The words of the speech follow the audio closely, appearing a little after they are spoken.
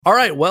All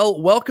right.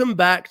 Well, welcome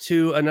back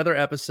to another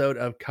episode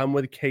of Come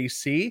with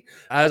KC.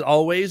 As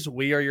always,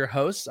 we are your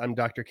hosts. I'm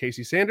Dr.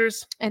 Casey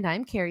Sanders. And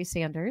I'm Carrie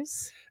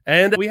Sanders.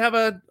 And we have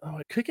a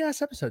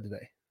kick-ass episode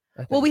today.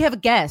 Well, we have a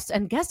guest,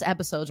 and guest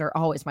episodes are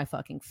always my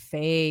fucking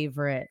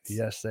favorites.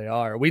 Yes, they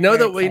are. We know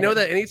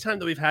that anytime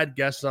that we've had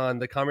guests on,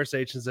 the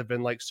conversations have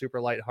been like super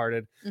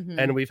lighthearted,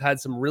 and we've had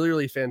some really,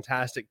 really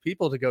fantastic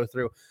people to go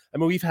through. I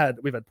mean, we've had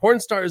porn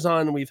stars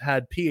on, we've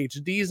had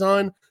PhDs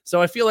on,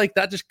 so I feel like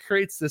that just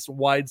creates this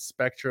wide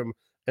spectrum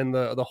in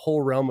the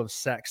whole realm of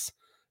sex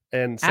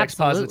and sex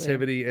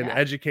positivity and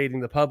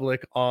educating the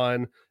public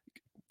on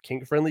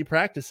kink-friendly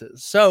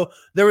practices. So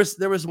there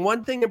was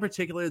one thing in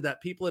particular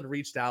that people had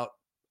reached out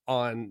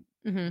on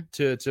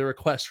to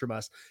request from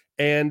us,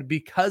 and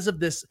because of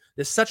this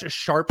such a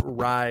sharp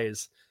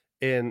rise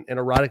in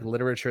erotic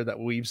literature that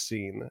we've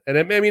seen, and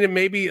it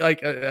may be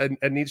like a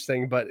niche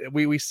thing, but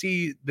we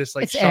see this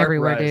like it's sharp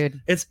everywhere, rise.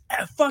 dude. It's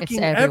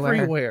fucking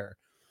everywhere.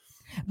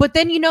 But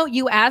then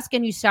you ask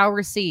and you shall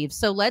receive.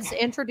 So let's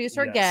introduce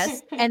our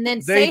guest and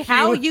then say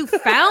how you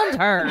found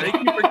her.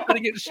 Thank you for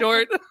cutting it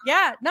short.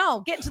 Yeah,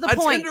 no, get to the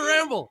point. I tend to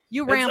ramble.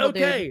 You ramble,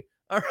 okay, dude.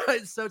 All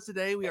right. So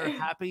today we are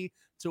happy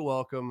to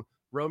welcome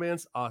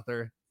romance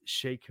author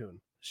Shae Coon.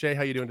 Shae,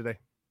 how you doing today?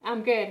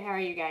 I'm good. How are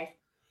you guys?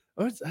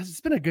 Oh,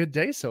 it's been a good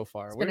day so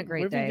far. It's been a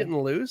great we've day. Been getting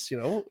loose,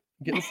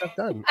 getting stuff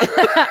done. but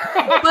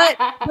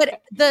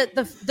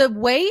the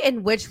way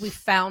in which we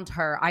found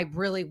her, I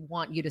really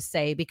want you to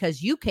say,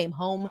 because you came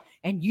home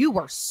and you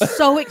were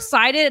so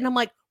excited, and I'm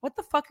like, what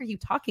the fuck are you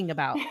talking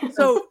about?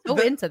 So go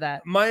into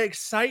that. My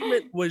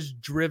excitement was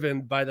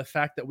driven by the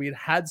fact that we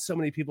had so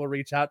many people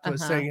reach out to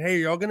us saying, "Hey,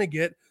 you're all gonna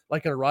get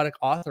like an erotic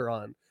author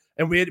on."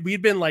 And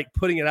we'd been like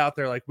putting it out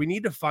there, like we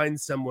need to find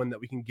someone that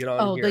we can get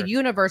on here. The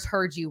universe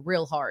heard you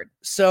real hard.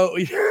 So,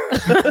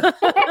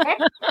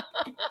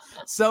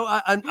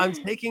 I'm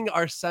taking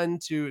our son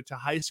to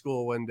high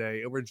school one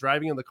day, and we're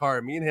driving in the car.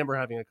 And me and him are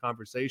having a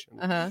conversation,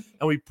 and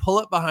we pull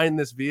up behind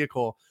this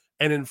vehicle,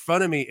 and in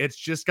front of me, it's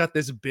just got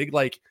this big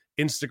like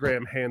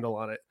Instagram handle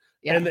on it,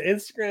 and the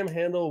Instagram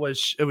handle was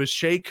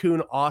Shae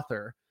Coon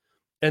author.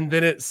 And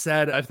then it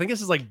said, I think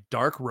this is like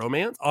dark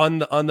romance on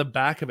the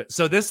back of it.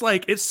 So this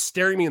like it's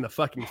staring me in the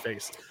fucking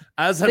face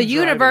as I'm the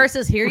universe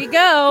is here. You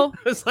go.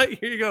 It's like,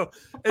 here you go.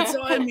 And so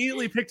I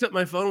immediately picked up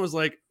my phone and was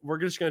like, we're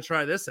just gonna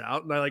try this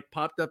out. And I like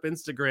popped up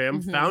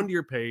Instagram, found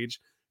your page,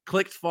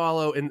 clicked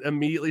follow, and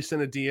immediately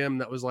sent a DM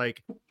that was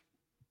like,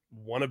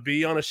 want to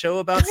be on a show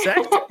about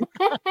sex?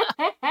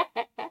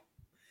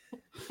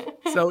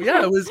 So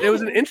yeah, it was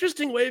an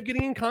interesting way of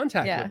getting in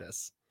contact with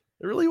us.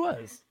 It really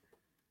was.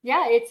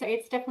 Yeah,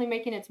 it's definitely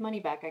making its money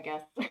back, I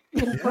guess.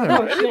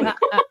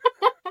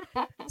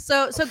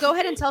 So go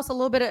ahead and tell us a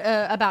little bit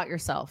about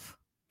yourself.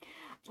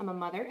 I'm a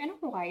mother and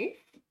a wife.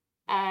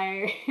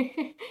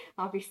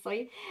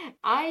 Obviously,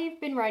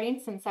 I've been writing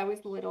since I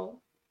was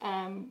little,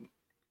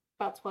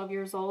 about 12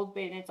 years old,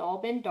 and it's all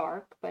been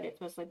dark, but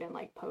it's mostly been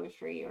like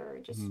poetry or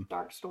just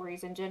dark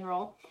stories in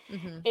general.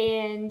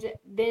 And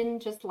then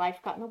just life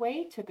got in the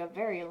way, took a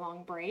very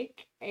long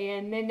break.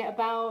 And then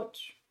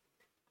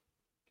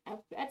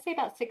I'd say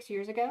about 6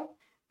 years ago,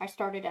 I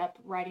started up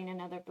writing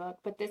another book,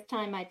 but this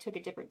time I took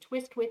a different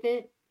twist with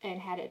it and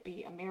had it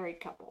be a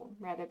married couple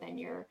rather than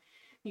your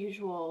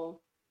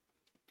usual,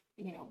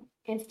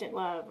 instant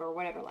love or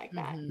whatever like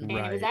that. And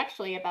it was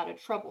actually about a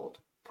troubled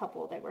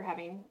couple that were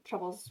having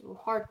troubles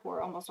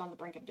hardcore, almost on the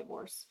brink of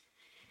divorce.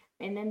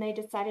 And then they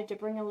decided to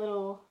bring a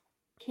little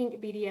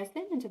kink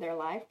BDSM into their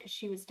life because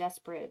she was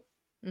desperate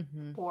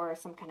for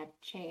some kind of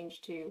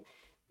change to,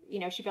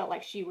 she felt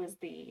like she was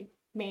the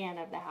man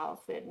of the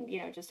house and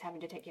just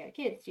having to take care of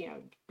kids,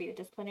 be the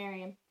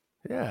disciplinarian.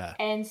 Yeah.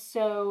 And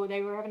so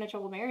they were having a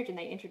troubled marriage, and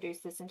they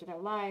introduced this into their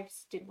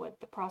lives, did what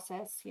the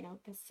process,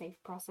 the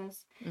safe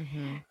process.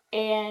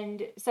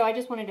 And so I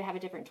just wanted to have a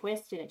different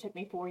twist, and it took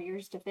me 4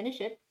 years to finish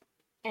it.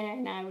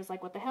 And I was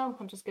like, what the hell?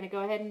 I'm just going to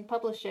go ahead and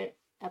publish it.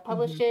 I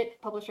published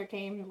it, publisher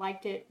came,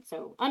 liked it,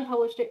 so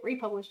unpublished it,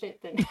 republished it,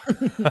 then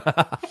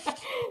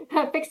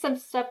fixed some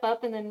stuff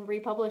up and then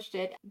republished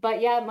it.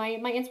 But yeah,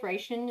 my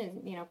inspiration is,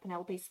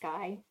 Penelope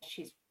Sky.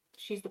 She's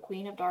the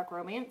queen of dark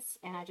romance,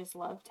 and I just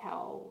loved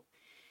how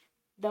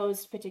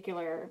those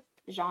particular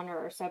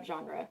genre or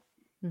subgenre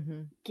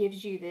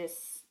gives you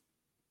this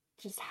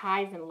just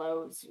highs and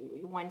lows.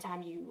 One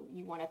time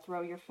you want to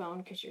throw your phone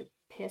because you're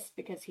pissed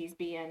because he's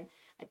being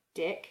a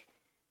dick,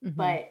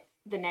 but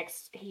the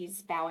next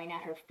he's bowing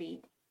at her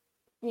feet,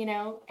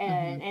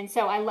 and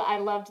so I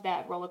loved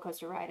that roller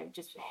coaster ride of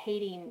just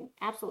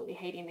absolutely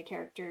hating the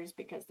characters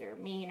because they're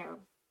mean or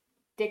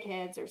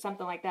dickheads or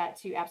something like that,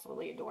 to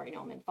absolutely adoring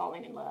them and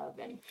falling in love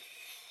and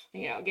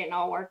getting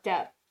all worked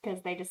up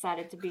because they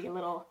decided to be a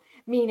little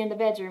mean in the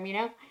bedroom,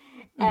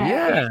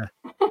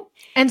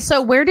 And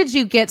so where did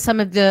you get some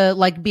of the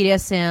like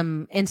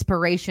BDSM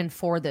inspiration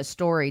for this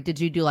story? Did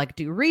you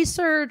do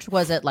research?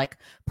 Was it like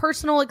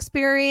personal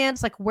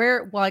experience? Like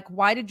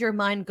why did your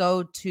mind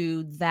go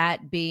to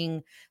that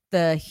being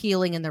the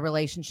healing and the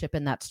relationship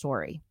in that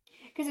story?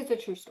 Because it's a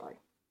true story.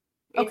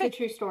 It's a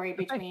true story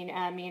between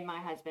me and my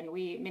husband.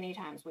 Many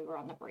times we were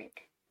on the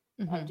brink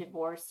of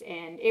divorce.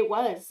 And it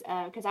was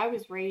because I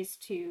was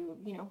raised to,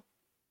 you know,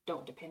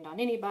 don't depend on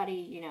anybody,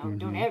 you know,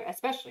 don't ever,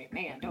 especially a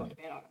man, don't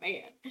depend on a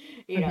man,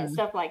 you know,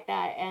 stuff like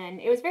that. And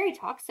it was very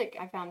toxic,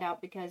 I found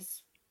out,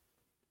 because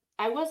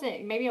I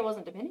wasn't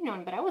depending on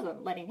him, but I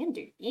wasn't letting him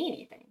do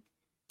anything.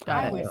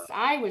 I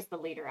was the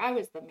leader. I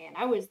was the man.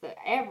 I was the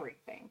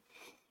everything.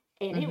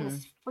 And it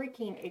was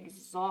freaking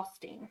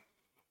exhausting.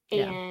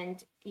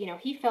 And, you know,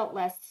 he felt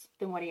less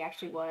than what he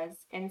actually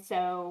was. And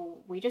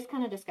so we just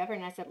kind of discovered,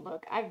 and I said,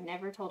 look, I've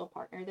never told a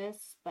partner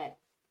this, but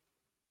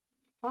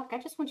fuck,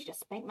 I just want you to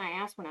spank my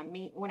ass when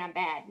I'm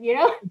bad, you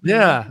know?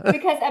 Yeah.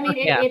 Because I mean,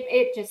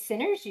 it just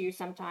centers you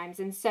sometimes.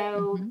 And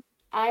so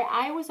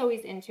I was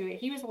always into it.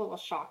 He was a little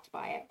shocked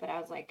by it, but I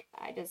was like,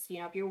 I just, you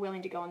know, if you're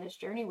willing to go on this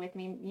journey with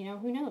me, you know,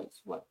 who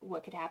knows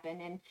what could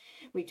happen. And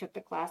we took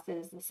the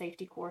classes, the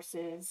safety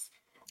courses.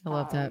 I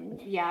love that.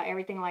 Yeah,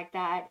 everything like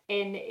that.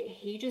 And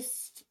he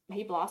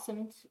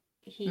blossomed.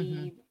 I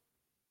mean,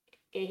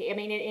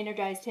 it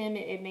energized him.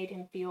 It made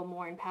him feel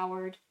more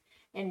empowered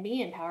and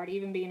me empowered,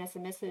 even being a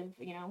submissive,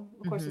 you know.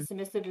 Of course, the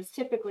submissive is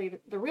typically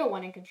the real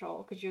one in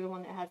control because you're the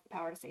one that has the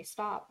power to say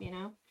stop, you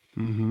know.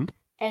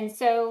 And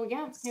so,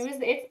 yeah,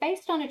 it's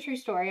based on a true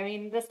story. I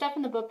mean, the stuff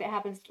in the book that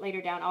happens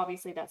later down,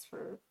 obviously that's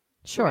for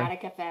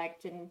dramatic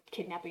effect and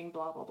kidnapping,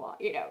 blah blah blah,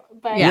 you know.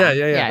 But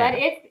but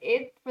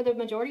it for the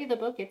majority of the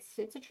book,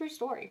 it's a true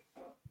story.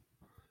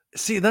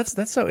 See,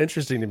 that's so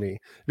interesting to me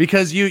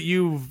because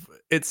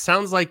it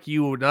sounds like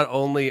you not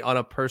only on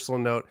a personal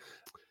note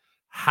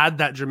had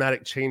that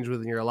dramatic change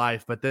within your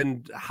life, but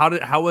then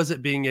how was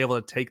it being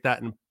able to take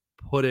that and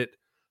put it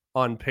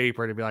on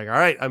paper to be like, all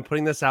right, I'm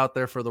putting this out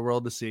there for the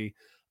world to see.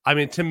 I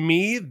mean, to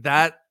me,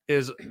 that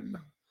is, I'm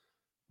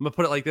gonna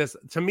put it like this.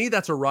 To me,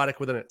 that's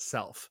erotic within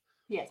itself.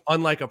 Yes.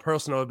 Unlike a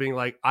personal note being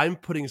like, I'm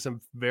putting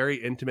some very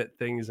intimate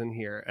things in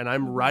here and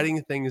I'm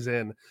writing things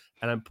in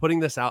and I'm putting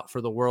this out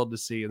for the world to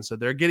see. And so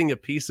they're getting a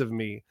piece of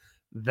me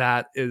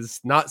that is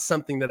not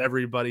something that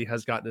everybody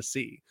has gotten to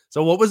see.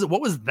 So what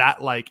was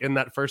that like in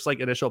that first like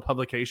initial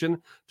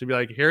publication to be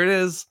like, here it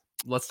is,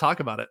 let's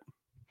talk about it?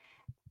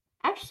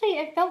 Actually,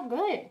 it felt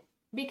good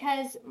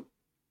because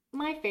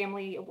my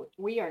family,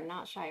 we are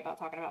not shy about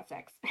talking about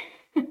sex.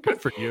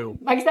 Good for you.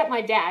 Except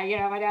my dad, you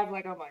know, my dad's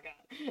like, oh my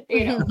God,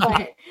 you know,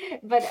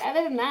 but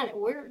other than that,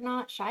 we're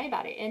not shy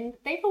about it. And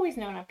they've always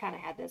known I've kind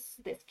of had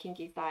this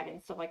kinky side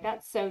and stuff like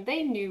that. So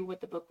they knew what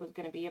the book was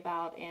going to be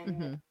about.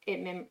 And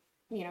it,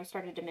 you know,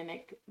 started to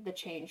mimic the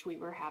change we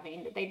were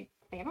having. They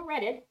haven't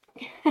read it,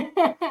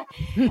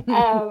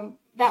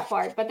 that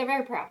part, but they're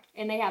very proud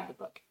and they have the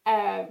book.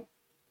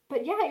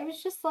 But yeah, it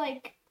was just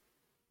like,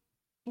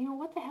 you know,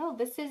 what the hell?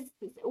 This is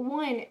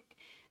one.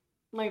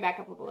 Let me back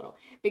up a little.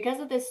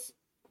 Because of this,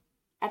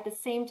 at the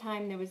same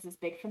time, there was this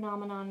big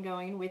phenomenon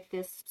going with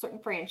this certain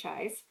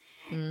franchise.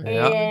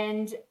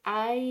 And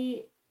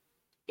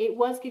it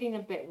was getting a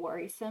bit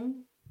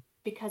worrisome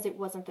because it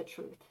wasn't the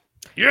truth.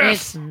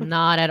 Yes. It's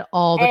not at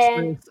all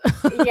the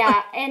truth.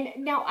 Yeah. And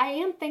now I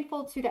am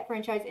thankful to that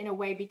franchise in a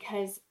way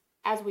because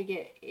as we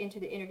get into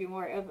the interview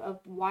more of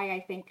why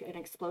I think an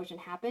explosion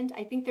happened,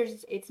 I think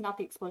it's not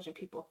the explosion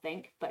people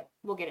think, but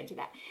we'll get into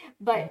that.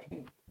 But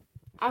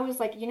I was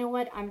like, you know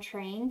what? I'm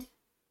trained.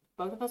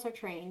 Both of us are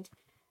trained.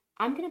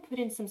 I'm going to put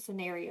in some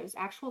scenarios,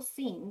 actual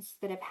scenes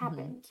that have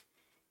happened.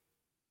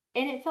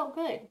 And it felt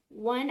good.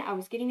 One, I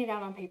was getting it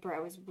out on paper.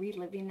 I was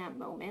reliving that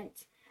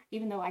moment,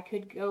 even though I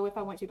could go if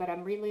I want to, but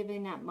I'm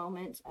reliving that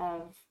moment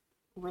of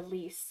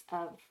release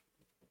of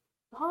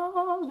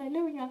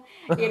hallelujah,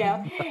 you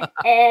know.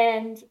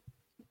 And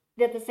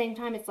at the same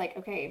time, it's like,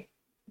 okay,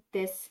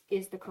 this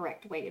is the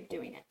correct way of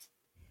doing it.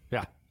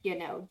 Yeah. You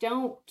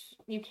know,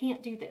 you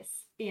can't do this,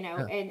 you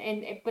know,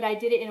 but I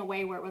did it in a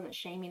way where it wasn't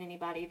shaming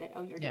anybody that,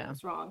 oh, you're doing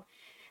this wrong.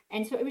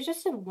 And so it was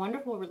just a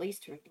wonderful release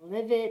to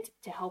live it,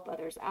 to help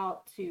others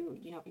out, to,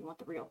 you know, if you want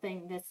the real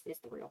thing, this is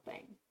the real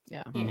thing.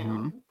 Yeah. You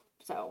know,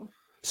 so.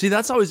 See,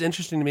 that's always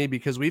interesting to me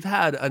because we've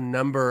had a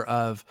number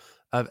of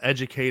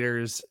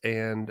educators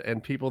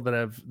and people that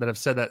have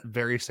said that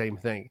very same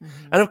thing.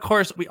 And of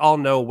course, we all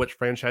know which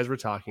franchise we're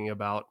talking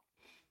about.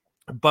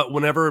 But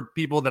whenever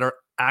people that are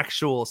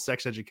actual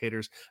sex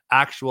educators,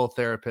 actual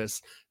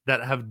therapists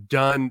that have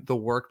done the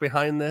work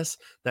behind this,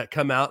 that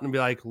come out and be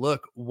like,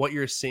 look, what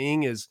you're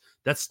seeing is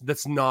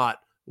that's not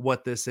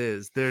what this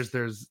is. There's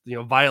you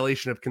know,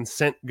 violation of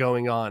consent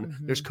going on.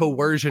 There's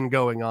coercion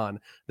going on.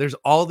 There's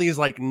all these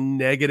like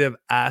negative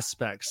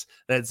aspects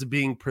that's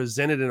being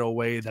presented in a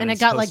way that, and it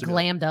got like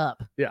glammed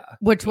up. Yeah.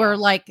 Which were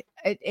like,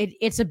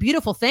 it's a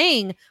beautiful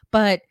thing,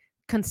 but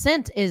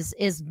consent is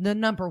the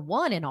number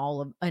one in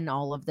all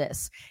of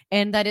this.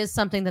 And that is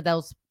something that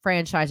those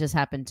franchises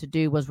happened to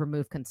do, was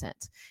remove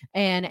consent.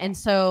 And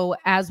so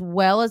as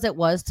well as it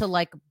was to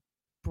like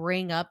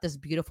bring up this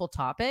beautiful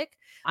topic,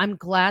 I'm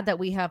glad that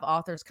we have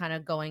authors kind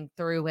of going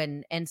through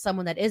and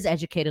someone that is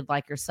educated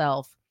like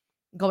yourself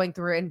going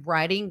through and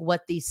writing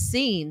what these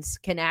scenes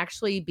can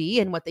actually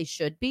be and what they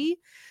should be.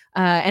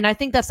 And I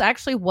think that's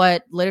actually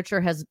what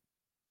literature has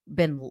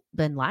been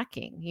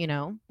lacking, you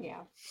know?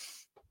 Yeah.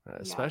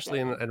 Especially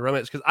in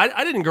romance, because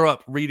I didn't grow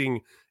up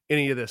reading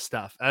any of this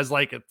stuff as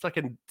like a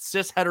fucking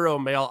cis hetero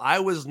male.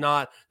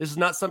 This is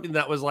not something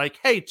that was like,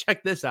 hey,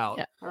 check this out.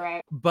 Yeah.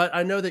 Right. But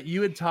I know that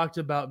you had talked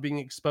about being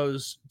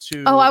exposed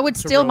to. Oh, I would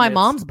steal my romance.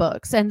 mom's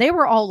books, and they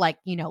were all like,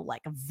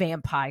 like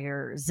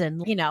vampires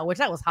and, which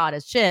that was hot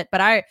as shit.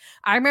 But I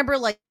remember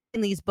like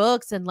in these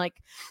books and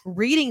like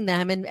reading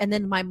them, and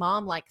then my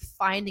mom like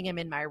finding them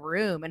in my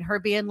room and her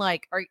being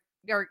like, are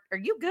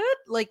you good?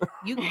 Like,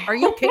 are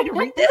you okay to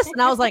read this?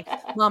 And I was like,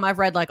 Mom, I've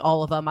read like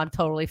all of them. I'm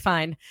totally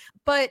fine.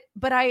 But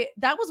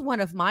that was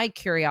one of my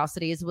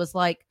curiosities, was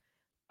like,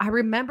 I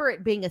remember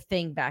it being a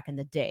thing back in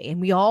the day, and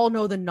we all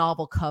know the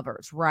novel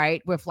covers,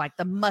 right? With like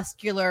the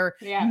muscular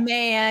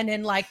man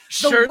and like the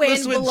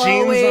shirtless wind with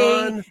blowing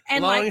jeans on,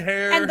 and long like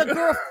hair, and the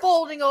girl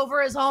folding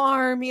over his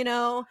arm,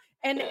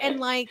 and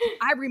like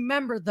I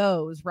remember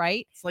those,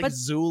 right? It's like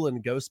Zool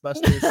and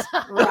Ghostbusters.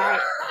 Right.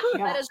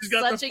 That is She's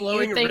got such the a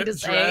flowing cute thing to ripped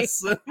say.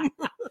 dress.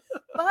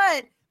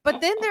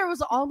 But then there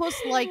was almost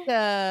like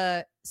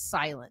a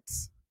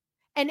silence.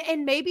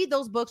 And maybe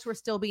those books were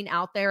still being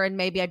out there, and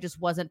maybe I just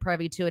wasn't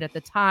privy to it at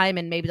the time,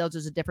 and maybe that was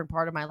just a different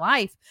part of my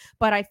life.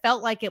 But I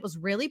felt like it was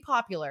really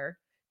popular,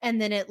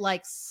 and then it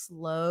like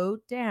slowed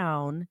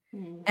down,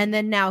 and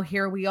then now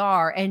here we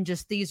are, and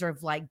just these are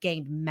like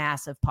gained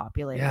massive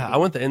popularity. Yeah, I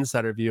want the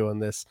insider view on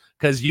this,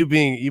 because you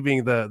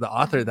being the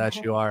author that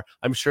you are,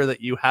 I'm sure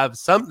that you have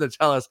something to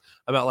tell us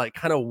about like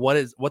kind of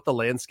what the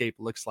landscape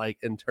looks like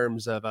in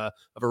terms of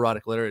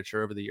erotic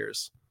literature over the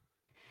years.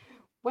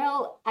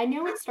 Well, I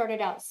know it started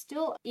out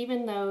still,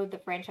 even though the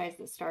franchise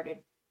that started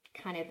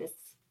kind of this,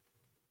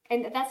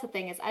 and that's the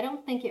thing, is I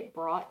don't think it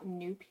brought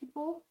new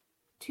people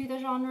to the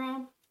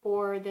genre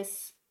or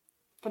this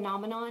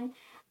phenomenon.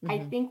 I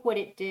think what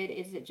it did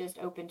is it just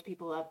opened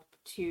people up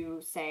to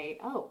say,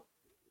 oh,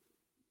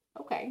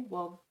 okay,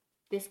 well,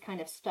 this kind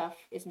of stuff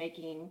is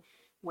making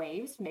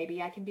waves. Maybe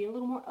I can be a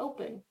little more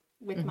open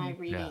with my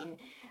reading,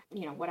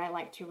 what I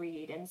like to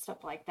read and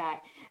stuff like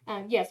that.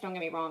 Yes, don't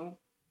get me wrong.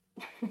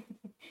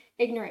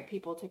 Ignorant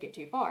people took it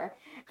too far.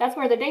 That's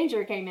where the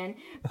danger came in.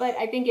 But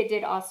I think it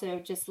did also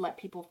just let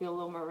people feel a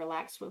little more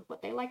relaxed with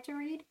what they like to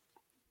read.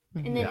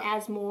 And then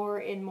as more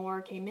and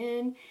more came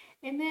in,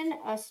 and then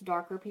us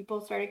darker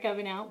people started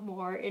coming out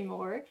more and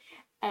more.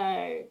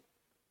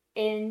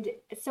 And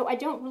so I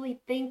don't really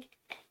think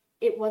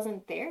it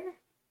wasn't there.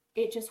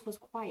 It just was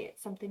quiet.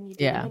 Something you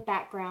did in the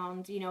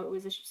background. It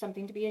was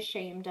something to be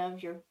ashamed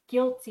of, your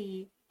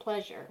guilty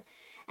pleasure.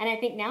 And I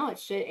think now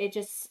it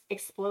just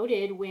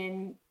exploded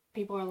when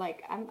people are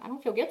like, I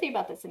don't feel guilty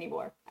about this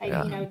anymore.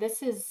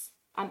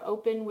 I'm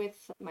open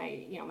with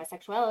my, my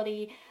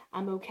sexuality.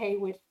 I'm okay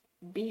with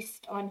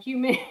beast on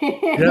human.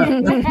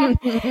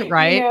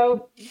 Right.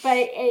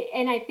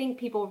 And I think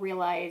people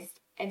realized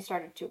and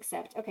started to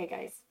accept, okay,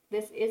 guys,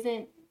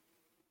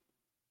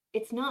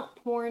 it's not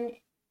porn.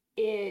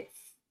 It's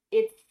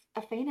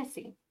a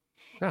fantasy.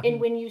 And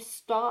when you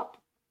stop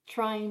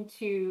trying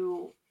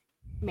to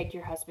make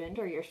your husband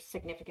or your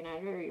significant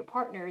other or your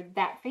partner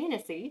that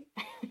fantasy,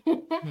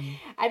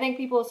 I think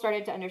people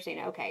started to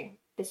understand, okay,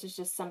 this is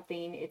just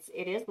something,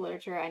 it is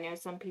literature. I know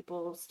some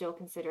people still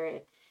consider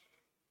it,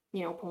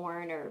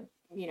 porn, or,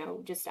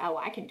 just, oh,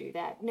 I can do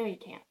that. No, you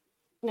can't.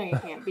 No, you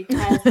can't,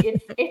 because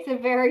it's a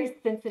very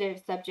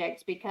sensitive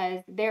subject,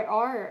 because there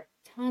are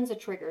tons of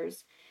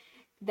triggers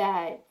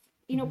that,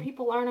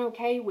 people aren't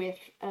okay with.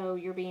 Oh,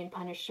 you're being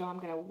punished, so I'm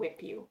going to whip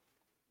you.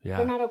 Yeah.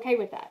 They're not okay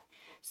with that.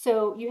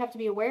 So you have to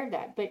be aware of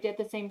that. But at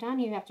the same time,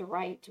 you have to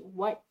write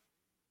what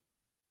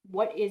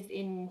is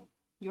in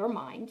your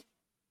mind.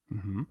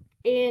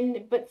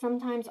 But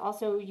sometimes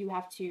also you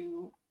have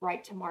to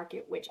write to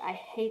market, which I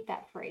hate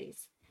that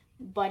phrase,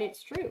 but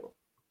it's true.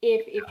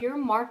 If your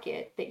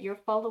market that you're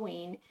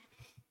following,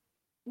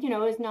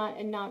 is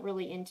not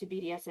really into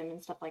BDSM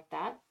and stuff like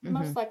that,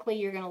 most likely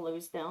you're going to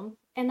lose them,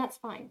 and that's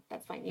fine.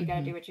 That's fine. You got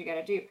to do what you got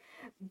to do.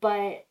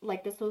 But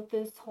like this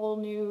whole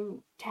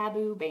new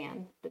taboo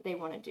ban that they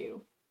want to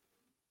do,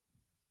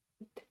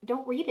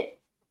 don't read it.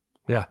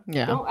 Yeah.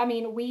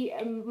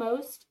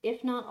 Most,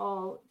 if not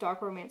all,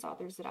 dark romance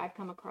authors that I've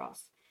come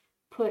across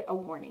put a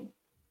warning,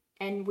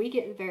 and we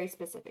get very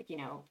specific,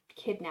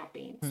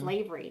 kidnapping,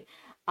 slavery.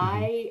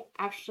 I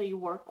actually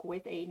work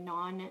with a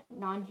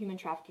non-human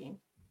trafficking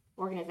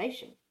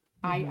organization.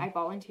 I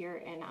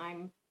volunteer, and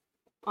I'm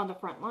on the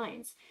front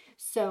lines.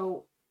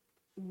 So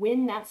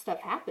when that stuff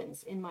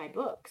happens in my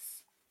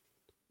books,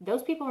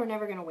 those people are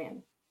never going to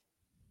win.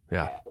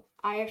 Yeah.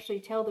 I actually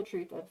tell the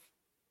truth of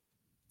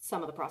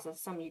some of the process.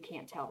 Some you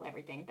can't tell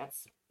everything.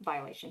 That's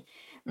violation.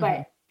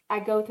 But I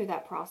go through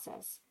that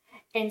process.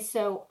 And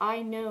so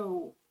I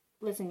know,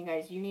 listen, you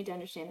guys, you need to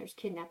understand there's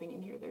kidnapping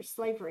in here. There's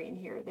slavery in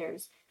here.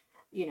 There's,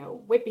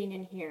 whipping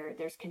in here.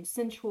 There's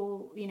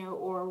consensual,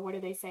 or what do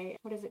they say?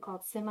 What is it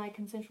called?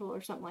 Semi-consensual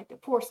or something like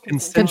that. Forced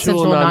consent.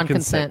 Consensual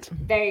non-consent.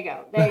 There you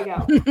go.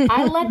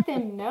 I let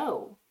them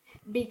know,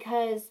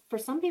 because for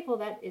some people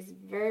that is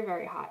very,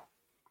 very hot.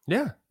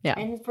 Yeah.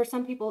 And for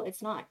some people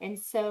it's not. And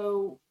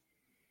so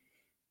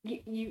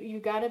you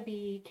got to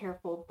be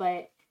careful,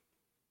 but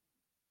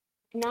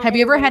Not Have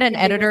you ever had everybody an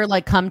can do editor it.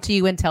 like come to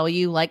you and tell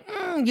you like,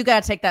 you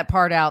got to take that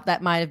part out.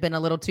 That might have been a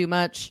little too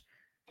much.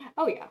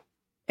 Oh yeah.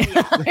 Yeah.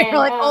 You're And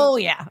like, oh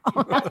yeah.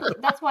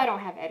 that's why I don't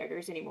have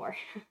editors anymore.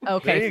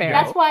 Okay, There you fair. go.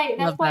 That's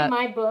Love why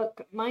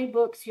that. my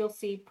books you'll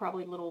see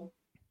probably little,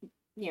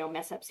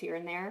 mess ups here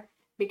and there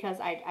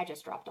because I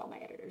just dropped all my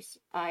editors.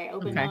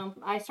 Okay.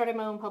 I started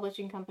my own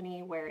publishing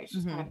company where it's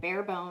just kind Mhm. of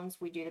bare bones.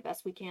 We do the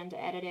best we can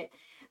to edit it.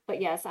 But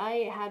yes,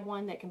 I had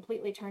one that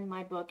completely turned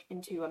my book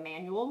into a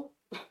manual.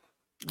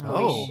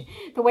 Oh.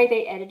 The way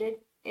they edited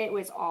it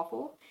was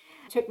awful.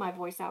 Took my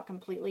voice out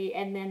completely,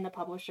 and then the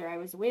publisher I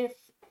was with,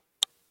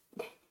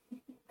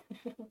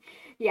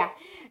 yeah,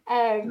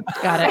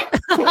 Got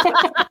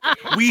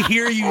it. We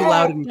hear you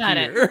loud and Got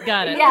clear. it.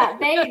 Got it. yeah,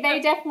 they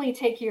definitely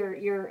take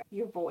your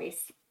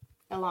voice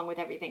along with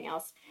everything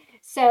else.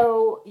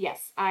 So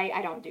yes,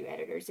 I don't do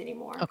editors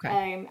anymore.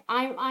 Okay.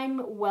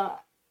 I'm well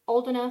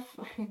old enough,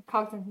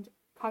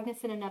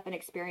 cognizant enough, and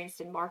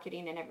experienced in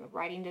marketing and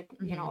writing to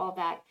Mhm. all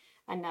that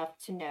enough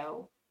to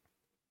know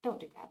don't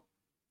do that.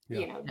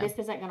 Yeah. This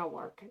isn't going to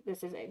work.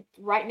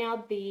 Right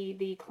now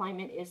the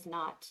climate is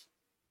not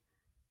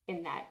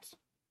in that.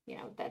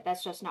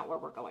 That's just not where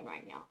we're going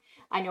right now.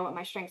 I know what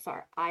my strengths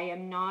are. I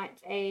am not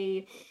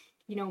a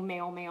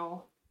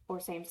male or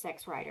same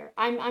sex writer.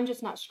 I'm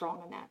just not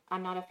strong in that.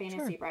 I'm not a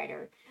fantasy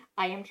writer.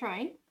 I am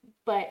trying,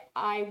 but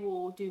I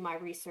will do my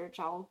research.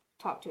 I'll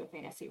talk to a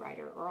fantasy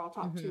writer or I'll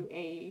talk to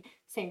a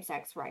same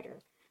sex writer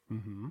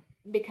Mm-hmm.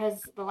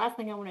 because the last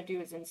thing I want to do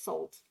is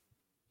insult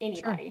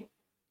anybody.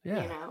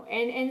 Yeah.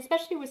 And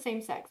especially with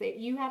same sex,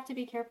 you have to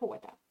be careful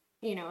with that,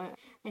 and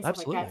stuff like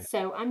Absolutely. that.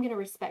 So I'm going to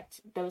respect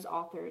those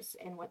authors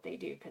and what they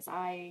do because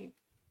I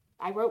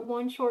wrote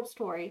one short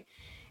story,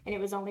 and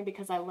it was only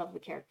because I love the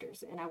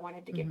characters and I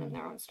wanted to give them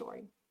their own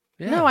story.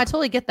 Yeah. No, I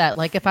totally get that.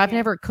 Like if I've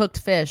never cooked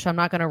fish, I'm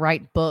not going to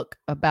write book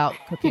about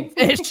cooking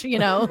fish,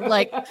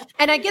 like,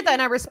 and I get that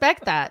and I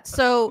respect that.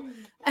 So,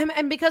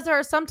 and because there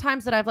are some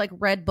times that I've like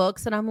read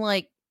books and I'm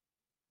like,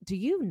 do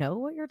you know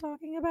what you're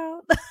talking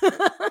about?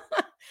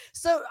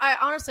 So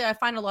I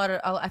find a lot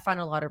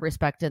of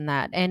respect in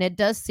that. And it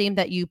does seem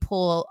that you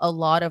pull a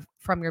lot of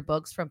from your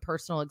books from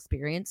personal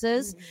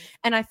experiences.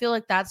 And I feel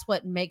like that's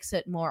what makes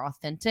it more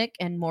authentic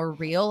and more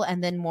real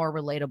and then more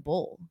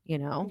relatable,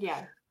 Yeah.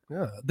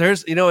 Yeah.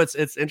 There's,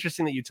 it's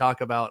interesting that you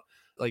talk about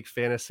like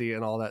fantasy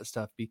and all that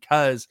stuff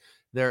because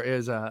there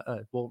is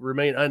will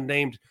remain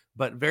unnamed,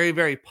 but very,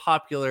 very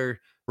popular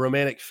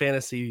romantic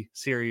fantasy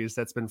series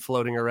that's been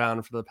floating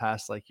around for the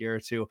past like year or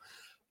two.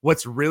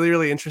 What's really,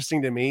 really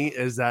interesting to me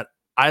is that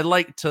I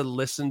like to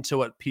listen to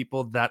what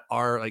people that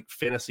are like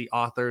fantasy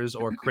authors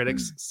or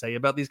critics say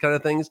about these kind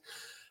of things.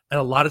 And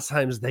a lot of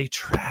times they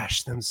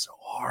trash them so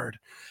hard.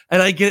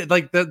 And I get it,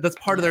 like that's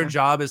part of their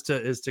job is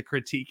to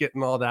critique it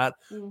and all that.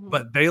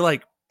 But they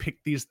like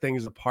pick these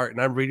things apart.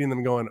 And I'm reading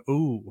them going,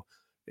 ooh,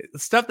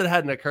 stuff that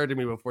hadn't occurred to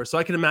me before. So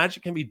I can imagine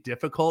it can be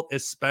difficult,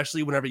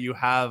 especially whenever you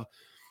have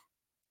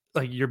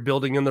like you're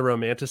building in the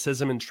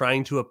romanticism and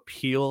trying to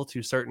appeal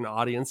to certain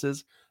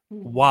audiences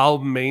while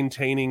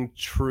maintaining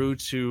true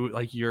to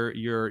like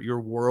your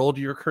world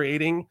you're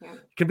creating.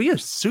 It can be a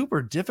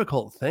super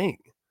difficult thing.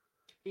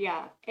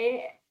 Yeah.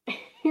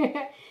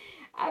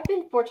 I've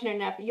been fortunate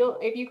enough.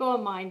 If you go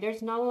on mine,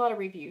 there's not a lot of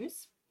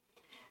reviews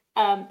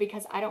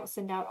because I don't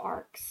send out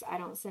ARCs. I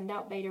don't send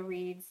out beta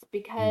reads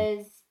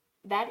because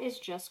that is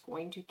just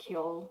going to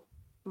kill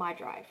my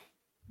drive.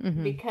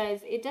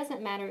 Because it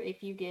doesn't matter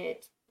if you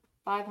get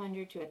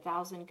 500 to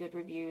 1,000 good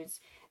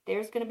reviews.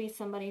 There's going to be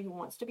somebody who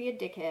wants to be a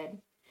dickhead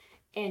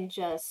and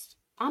just,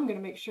 I'm going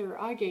to make sure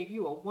I gave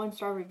you a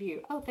 1-star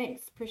review. Oh,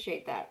 thanks.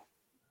 Appreciate that.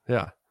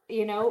 Yeah.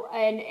 And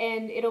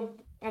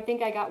I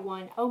think I got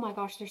one. Oh my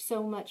gosh, there's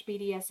so much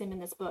BDSM in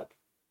this book.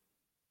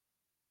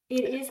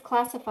 It is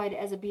classified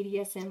as a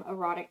BDSM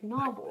erotic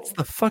novel. That's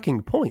the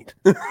fucking point.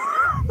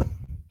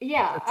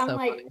 Yeah. That's I'm so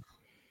like, funny.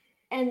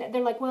 and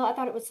they're like, well, I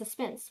thought it was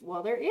suspense.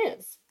 Well, there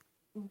is,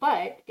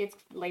 but it's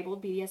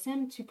labeled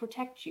BDSM to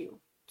protect you.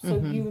 So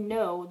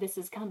this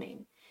is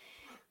coming.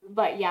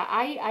 But yeah,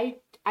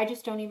 I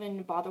just don't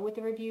even bother with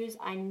the reviews.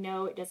 I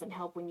know it doesn't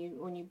help when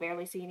you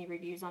barely see any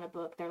reviews on a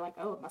book. They're like,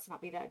 oh, it must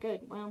not be that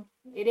good. Well,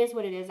 it is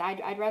what it is.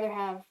 I'd rather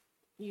have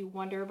you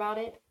wonder about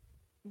it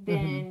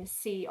than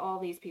see all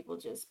these people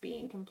just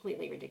being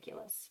completely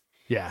ridiculous.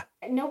 Yeah.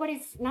 Not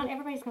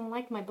everybody's gonna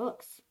like my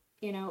books.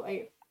 It's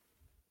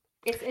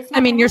not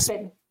I mean, gonna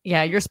happen.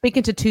 you're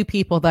speaking to two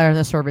people that are in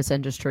the service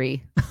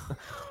industry.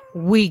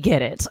 We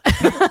get it.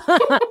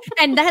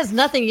 And that has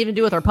nothing even to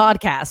do with our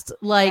podcast.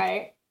 Like,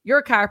 right? You're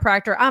a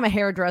chiropractor. I'm a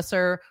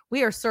hairdresser.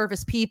 We are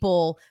service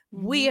people.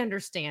 We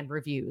understand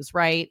reviews,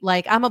 right?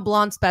 Like I'm a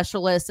blonde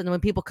specialist. And when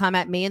people come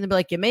at me and they'll be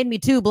like, you made me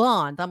too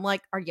blonde. I'm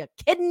like, are you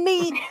kidding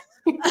me?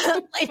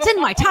 It's in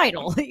my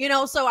title,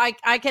 so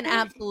I can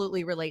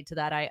absolutely relate to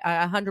that. I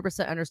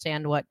 100%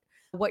 understand what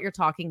you're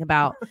talking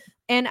about.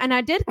 And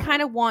I did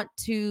kind of want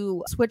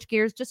to switch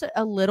gears just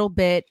a little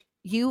bit.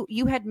 You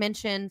had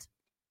mentioned,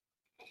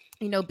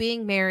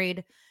 being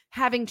married,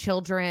 having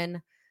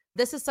children,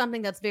 this is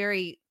something that's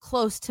very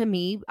close to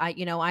me.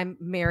 I'm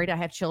married, I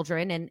have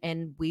children,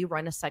 and we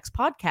run a sex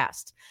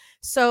podcast.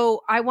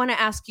 So I want to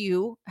ask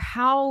you,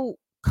 how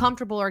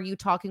comfortable are you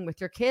talking with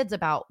your kids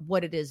about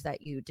what it is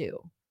that you do?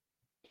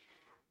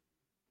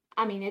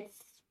 I mean,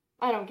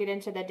 I don't get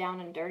into the down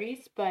and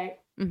dirties, but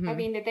I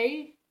mean,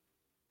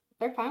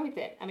 they're fine with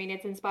it. I mean,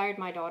 it's inspired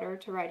my daughter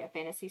to write a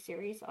fantasy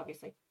series,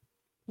 obviously.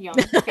 Young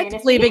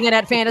fantasy. Leaving it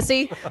at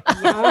fantasy.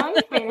 Young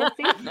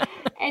fantasy.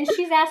 And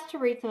she's asked to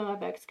read some of my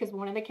books because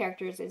one of the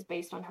characters is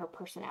based on her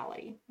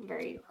personality.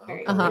 Very,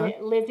 very.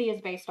 Lizzie is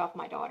based off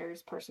my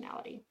daughter's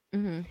personality.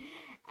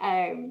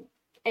 And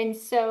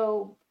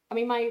so, I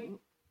mean,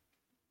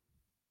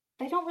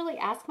 they don't really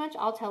ask much.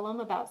 I'll tell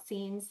them about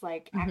scenes,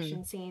 like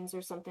action scenes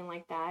or something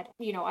like that.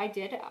 I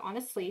did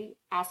honestly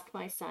ask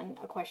my son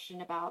a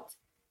question about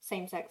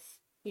same-sex,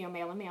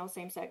 male and male,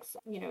 same-sex,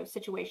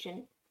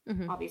 situation.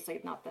 Obviously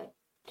not the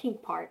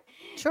kink part.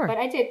 Sure. But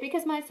I did,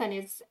 because my son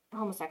is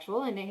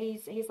homosexual, and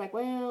he's like,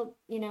 well,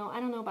 I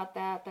don't know about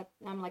that. But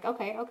I'm like,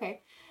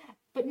 okay.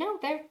 But no,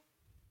 they're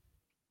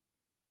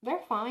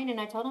fine.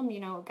 And I told them,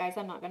 guys,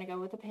 I'm not going to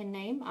go with a pen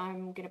name.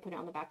 I'm going to put it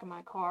on the back of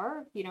my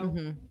car,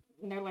 and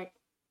they're like,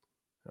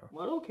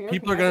 well, I don't care.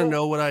 People are going to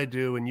know what I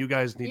do, and you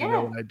guys need to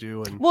know what I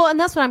do. And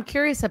that's what I'm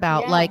curious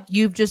about. Yeah. Like,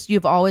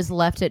 you've always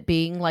left it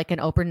being like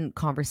an open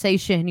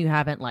conversation. You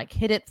haven't like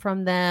hid it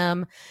from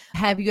them.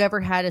 Have you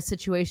ever had a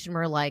situation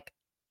where like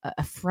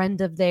a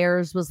friend of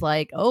theirs was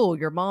like, oh,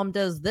 your mom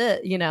does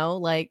this,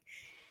 like,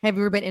 have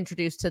you ever been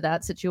introduced to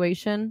that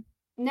situation?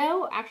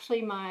 No,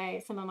 actually,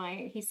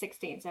 he's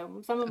 16.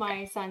 So some of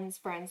my son's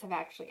friends have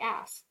actually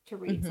asked to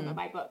read some of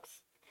my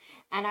books.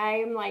 And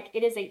I'm like,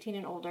 it is 18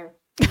 and older.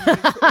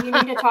 You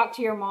need to talk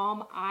to your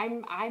mom.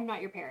 I'm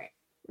not your parent.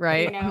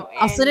 Right.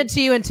 I'll send it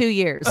to you in 2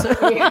 years.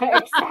 Yeah,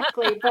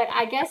 exactly. But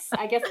I guess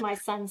my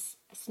son's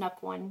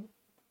snuck one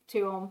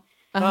to him.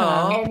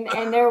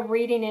 And they're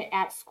reading it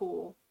at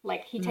school.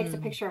 Like, he takes a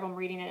picture of them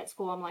reading it at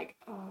school. I'm like,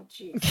 oh,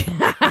 geez.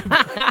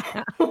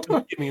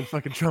 Don't get me in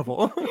fucking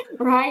trouble.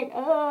 Right?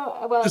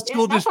 Well, the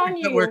school district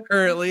that we're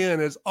currently in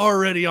is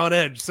already on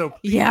edge. So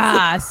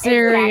yeah,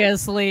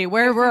 seriously,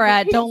 where we're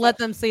at, don't let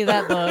them see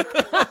that book.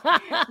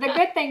 The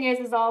good thing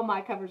is all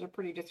my covers are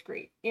pretty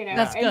discreet.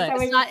 That's good.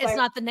 So it's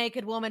not the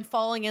naked woman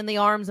falling in the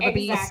arms of a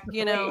beast.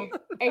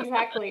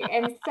 Exactly.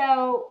 And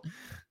so,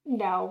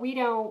 no, we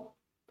don't.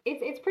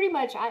 It's pretty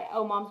much,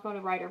 mom's going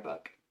to write her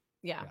book.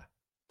 Yeah.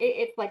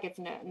 It's like it's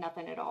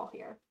nothing at all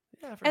here.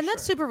 Yeah, and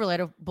that's super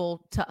relatable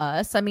to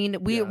us. I mean,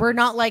 we're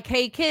not like,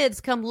 hey, kids,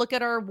 come look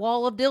at our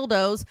wall of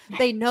dildos.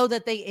 They know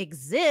that they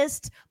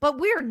exist, but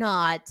we're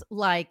not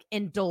like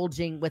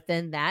indulging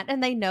within that.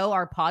 And they know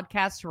our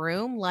podcast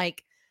room,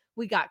 like,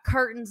 we got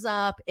curtains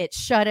up, it's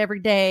shut every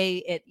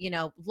day, it,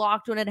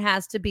 locked when it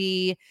has to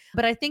be.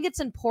 But I think it's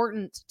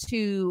important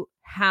to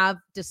have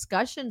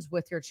discussions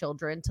with your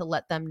children to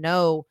let them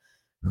know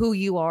who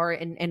you are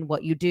and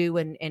what you do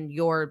and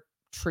your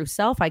true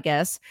self, I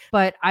guess.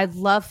 But I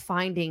love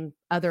finding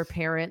other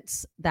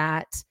parents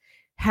that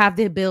have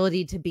the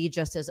ability to be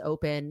just as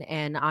open.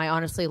 And I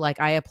honestly,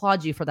 I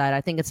applaud you for that.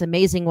 I think it's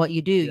amazing what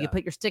you do. Yeah. You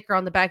put your sticker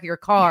on the back of your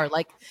car.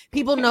 Like,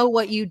 people know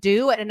what you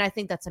do. And I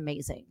think that's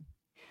amazing.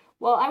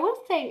 Well, I will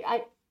say,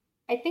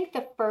 I think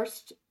the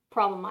first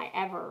problem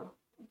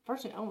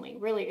first and only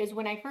really, is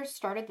when I first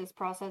started this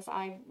process.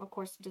 I, of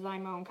course,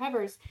 designed my own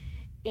covers,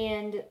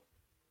 and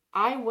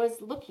I was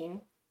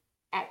looking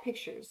at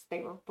pictures.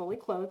 They were fully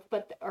clothed,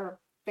 or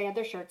they had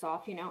their shirts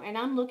off, and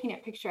I'm looking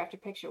at picture after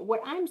picture.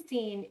 What I'm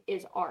seeing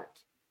is art,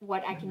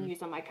 what I can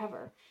use on my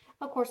cover.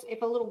 Of course, if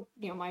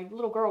my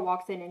little girl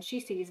walks in and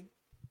she sees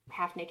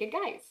half naked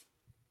guys,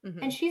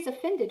 and she's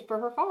offended for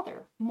her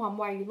father. Mom,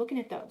 why are you looking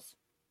at those?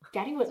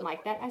 Daddy wouldn't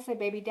like that. I said,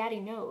 baby, Daddy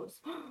knows.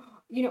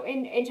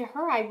 And to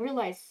her, I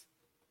realized,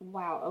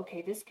 wow,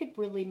 okay, this could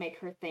really make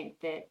her think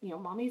that,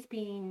 mommy's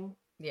being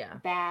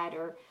bad,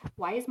 or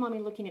why is mommy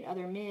looking at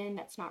other men?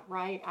 That's not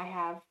right. I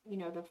have,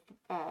 the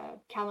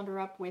calendar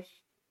up with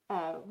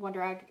One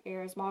Drag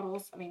Era's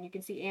models. I mean, you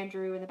can see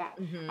Andrew in the back.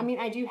 I mean,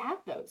 I do have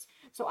those.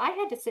 So I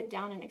had to sit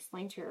down and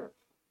explain to her,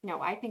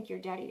 no, I think your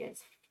daddy is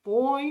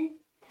fine.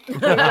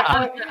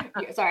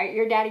 Sorry,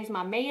 your daddy's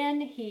my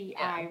man.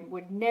 I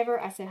would never.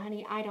 I said,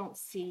 honey, I don't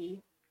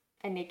see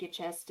a naked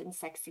chest and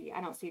sexy.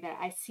 I don't see that.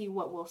 I see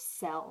what will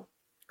sell.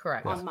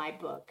 Correct. On my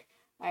book.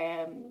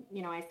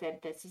 I said,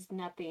 this is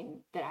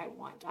nothing that I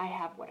want. I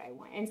have what I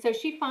want. And so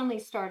she finally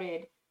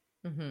started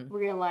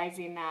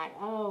realizing that,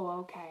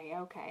 oh,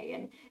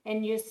 okay.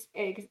 And just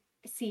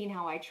seeing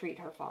how I treat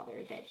her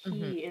father, that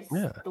he is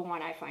the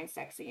one I find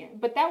sexy in.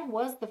 But that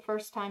was the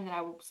first time that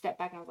I stepped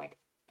back and I was like,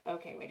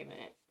 okay, wait a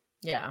minute.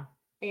 Yeah.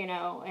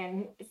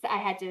 And I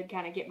had to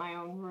kind of get my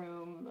own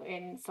room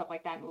and stuff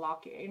like that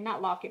and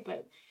not lock it,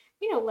 but,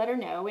 let her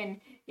know.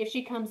 And if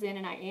she comes in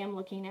and I am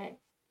looking at,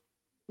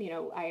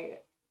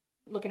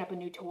 looking up a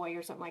new toy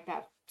or something like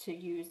that to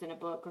use in a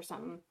book or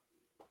something,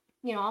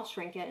 I'll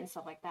shrink it and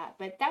stuff like that.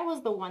 But that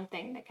was the one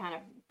thing that kind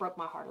of broke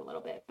my heart a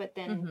little bit. But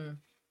then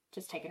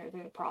just taking her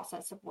through the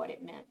process of what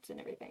it meant and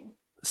everything.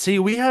 See,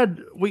 we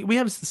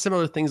have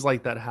similar things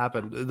like that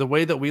happen. The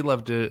way that we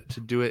love to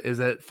do it is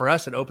that for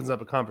us it opens up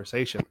a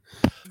conversation.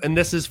 And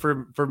this is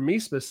for me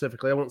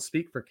specifically. I won't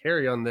speak for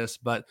Carrie on this,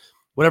 but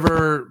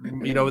whenever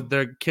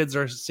their kids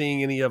are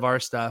seeing any of our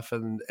stuff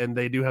and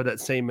they do have that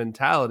same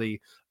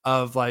mentality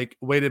of like,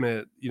 wait a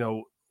minute,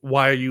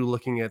 why are you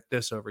looking at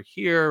this over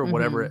here, or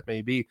whatever it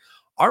may be.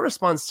 Our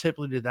response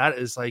typically to that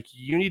is like,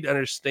 you need to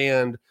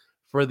understand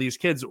for these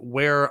kids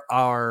where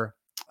our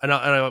I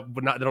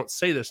don't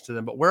say this to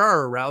them, but where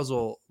our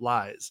arousal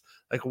lies,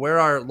 like where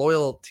our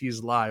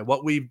loyalties lie,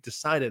 what we've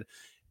decided.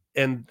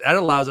 And that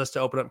allows us to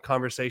open up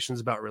conversations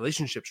about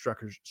relationship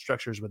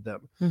structures with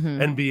them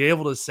and be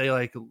able to say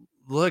like,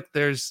 look,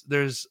 there's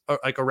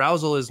like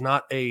arousal is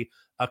not a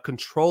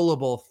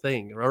controllable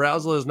thing.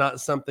 Arousal is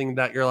not something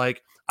that you're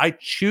like, I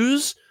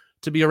choose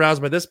to be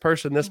aroused by this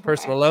person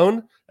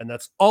alone, and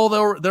that's all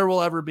there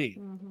will ever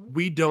be.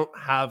 We don't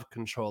have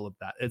control of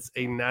that. It's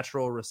a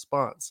natural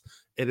response.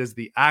 It is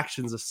the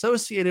actions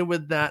associated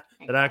with that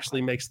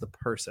actually makes the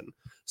person.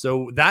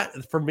 So that,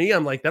 for me,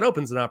 I'm like, that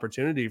opens an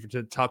opportunity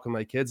to talk with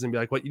my kids and be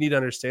like, what you need to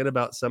understand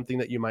about something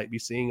that you might be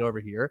seeing over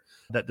here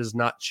that does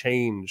not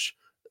change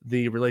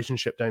the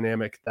relationship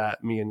dynamic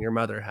that me and your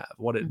mother have.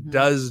 What it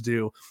does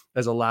do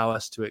is allow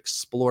us to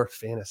explore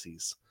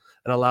fantasies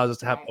and allows us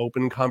to have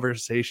open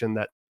conversation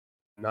that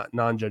not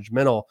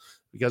non-judgmental,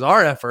 because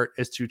our effort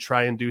is to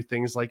try and do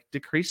things like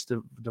decrease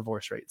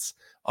divorce rates.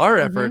 Our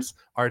efforts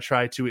are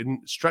try to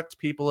instruct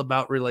people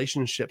about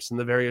relationships and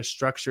the various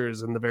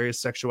structures and the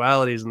various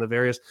sexualities and the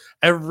various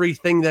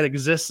everything that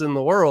exists in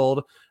the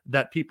world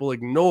that people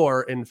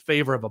ignore in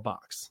favor of a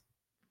box.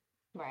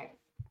 Right.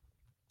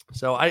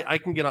 So I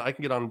can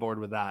get on board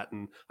with that,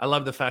 and I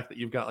love the fact that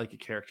you've got like your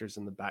characters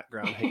in the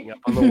background hanging up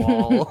on the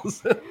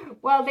walls.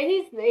 Well,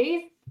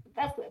 he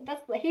has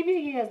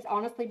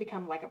honestly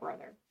become like a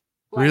brother.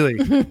 Like, really?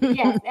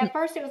 Yes. At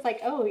first, it was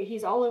like, oh,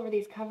 he's all over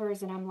these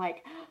covers, and I'm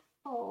like,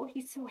 oh,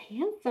 he's so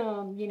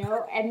handsome,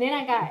 And then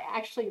I got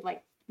actually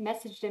like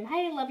messaged him,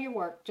 hey, I love your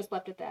work. Just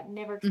left it at that.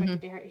 Never expected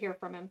to hear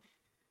from him.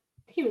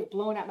 He was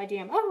blowing up my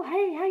DM. Oh,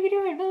 hey, how you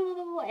doing? Blah, blah,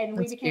 blah. And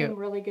we became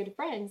really good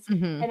friends.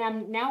 And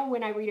I'm now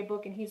when I read a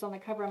book and he's on the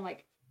cover, I'm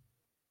like,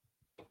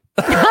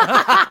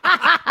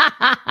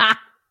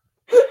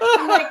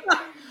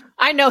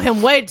 I know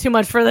him way too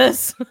much for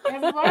this.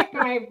 It's like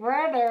my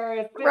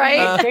brother.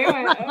 Right.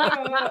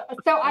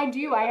 So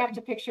I have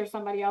to picture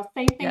somebody else.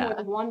 Same thing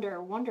with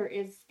Wonder. Wonder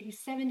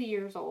he's 70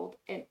 years old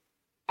and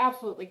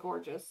absolutely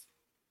gorgeous.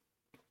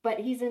 But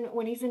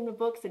when he's in the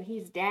books and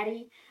he's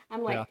daddy,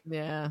 I'm like,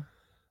 yeah.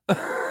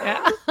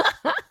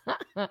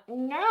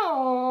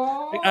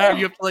 No. You have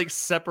to like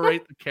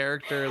separate the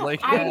character. Like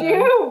I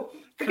do.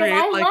 Because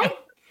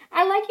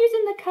I like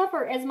using the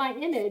cover as my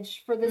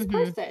image for this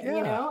person,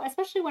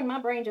 especially when my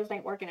brain just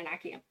ain't working and I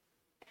can't.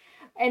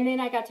 And then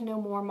I got to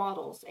know more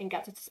models and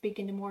got to speak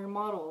into more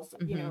models,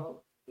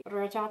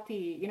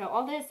 Rajati,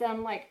 all this. And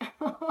I'm like,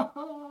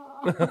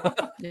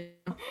 I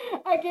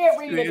can't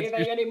read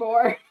anything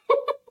anymore.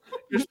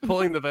 You're just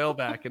pulling the veil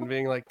back and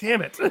being like,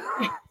 damn it.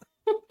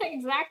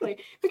 Exactly.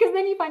 Because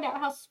then you find out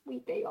how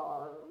sweet they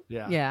are.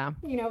 Yeah.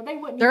 They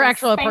wouldn't. They're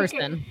actually a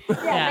person.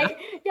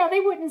 They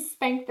wouldn't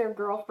spank their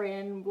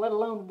girlfriend, let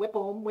alone whip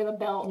them with a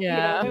belt.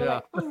 Yeah.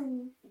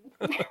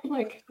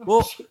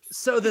 Well,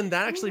 so then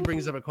that actually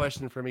brings up a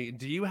question for me.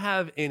 Do you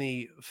have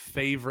any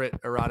favorite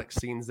erotic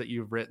scenes that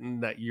you've written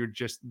that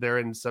they're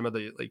in some of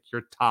the, like,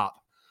 your top,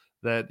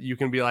 that you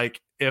can be like,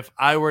 if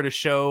I were to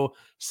show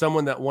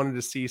someone that wanted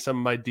to see some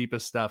of my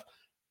deepest stuff,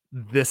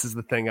 this is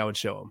the thing I would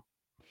show them?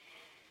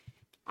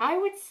 I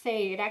would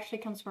say it actually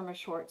comes from a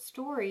short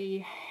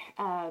story,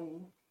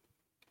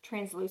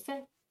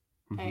 Translucent.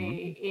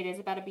 It is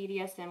about a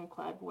BDSM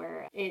club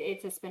where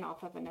it's a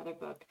spinoff of another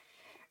book.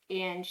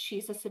 And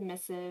she's a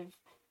submissive.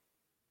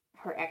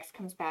 Her ex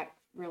comes back,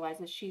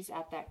 realizes she's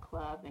at that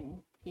club, and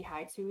he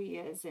hides who he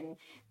is. And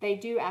they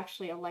do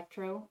actually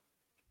electro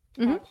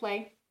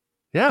play.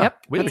 Yeah,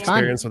 we've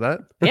experienced with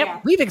that.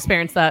 Yep, we've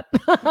experienced that.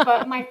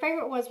 But my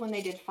favorite was when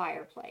they did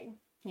fire play.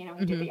 He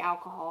did the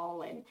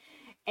alcohol,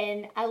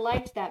 and I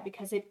liked that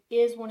because it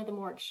is one of the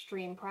more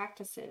extreme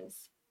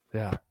practices.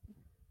 Yeah.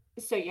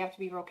 So you have to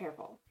be real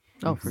careful.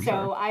 Oh, for sure.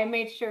 So I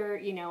made sure,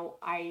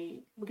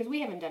 because we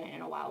haven't done it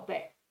in a while,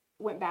 but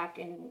went back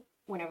and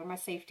went over my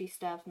safety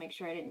stuff, make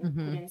sure I didn't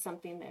put in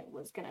something that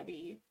was going to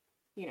be,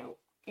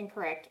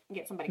 incorrect and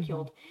get somebody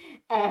killed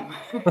and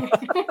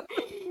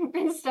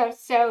stuff.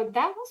 So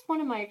that was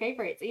one of my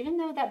favorites, even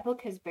though that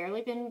book has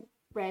barely been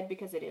read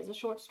because it is a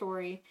short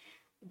story.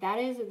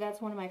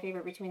 That's one of my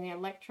favorite, between the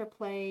electro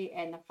play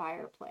and the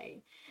fire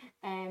play.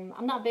 I'm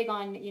not big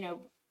on,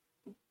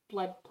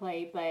 blood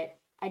play, but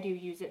I do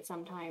use it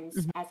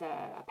sometimes as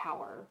a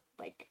power,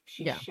 like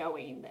she's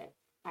showing that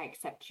I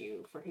accept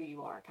you for who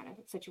you are, kind of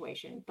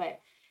situation. But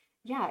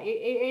yeah,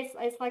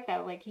 it's like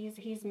that. Like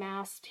he's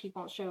masked. He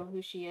won't show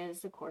who she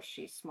is. Of course,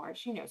 she's smart.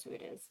 She knows who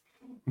it is.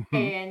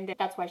 And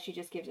that's why she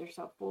just gives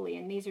herself fully.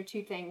 And these are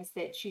two things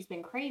that she's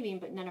been craving,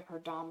 but none of her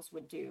doms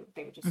would do.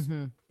 They were just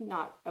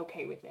not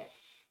okay with it.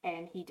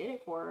 And he did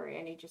it for her,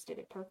 and he just did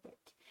it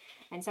perfect.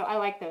 And so I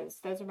like those.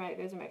 Those are my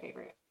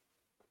favorite.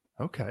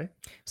 Okay.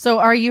 So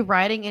are you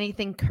writing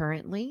anything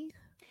currently?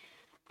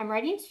 I'm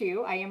writing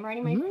 2. I am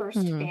writing my first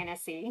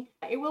fantasy.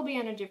 It will be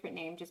on a different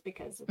name just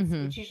because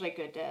it's usually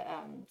good to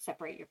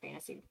separate your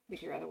fantasy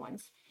with your other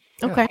ones.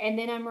 Okay. And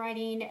then I'm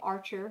writing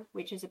Archer,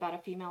 which is about a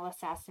female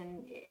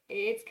assassin.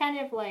 It's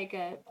kind of like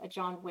a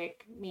John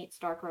Wick meets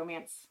dark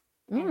romance.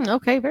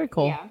 Okay, very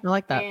cool. Yeah. I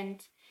like that.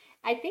 And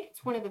I think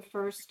it's one of the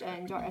first,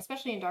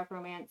 especially in dark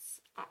romance,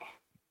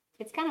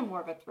 it's kind of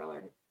more of a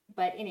thriller.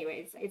 But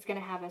anyways, it's going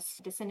to have a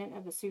descendant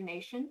of the Sioux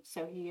Nation.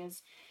 So he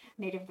is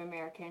Native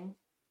American,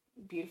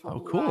 beautiful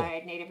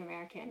blue-eyed Native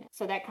American.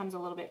 So that comes a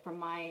little bit from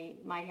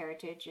my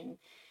heritage and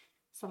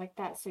stuff like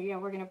that. So yeah,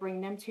 we're going to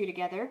bring them 2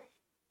 together.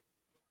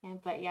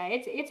 But yeah,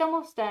 it's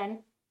almost done,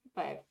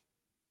 but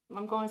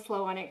I'm going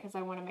slow on it because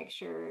I want to make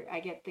sure I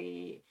get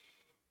the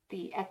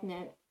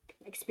ethnic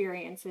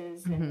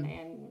experiences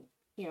and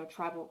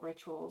tribal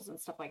rituals and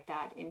stuff like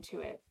that into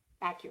it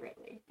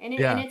accurately. And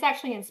it's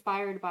actually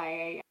inspired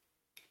by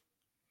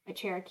a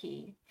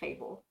Cherokee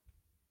fable.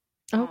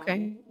 Okay.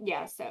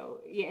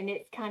 And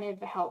it kind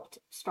of helped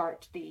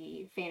start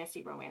the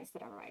fantasy romance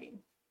that I'm writing.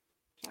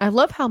 I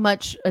love how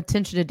much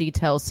attention to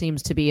detail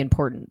seems to be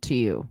important to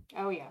you.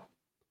 Oh yeah.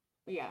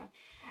 Yeah.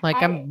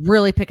 I'm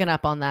really picking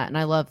up on that, and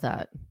I love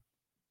that.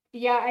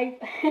 Yeah,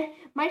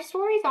 my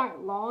stories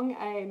aren't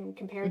long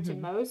compared to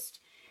most,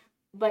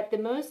 but the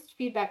most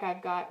feedback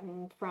I've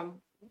gotten from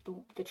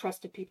the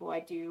trusted people I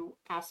do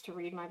ask to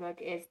read my book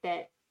is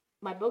that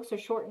my books are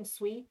short and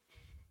sweet,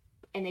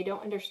 and they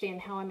don't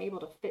understand how I'm able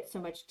to fit so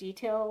much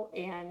detail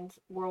and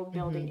world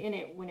building in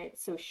it when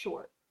it's so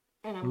short.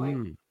 And I'm like,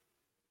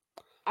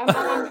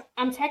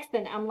 I'm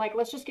texting. I'm like,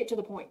 let's just get to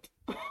the point.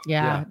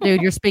 Yeah,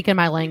 dude, you're speaking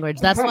my language.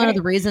 That's one of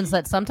the reasons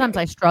that sometimes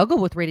I struggle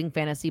with reading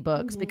fantasy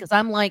books because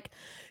I'm like,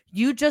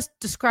 you just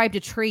described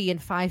a tree in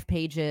 5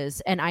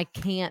 pages and I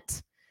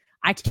can't.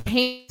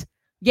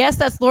 Yes,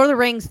 that's Lord of the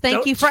Rings.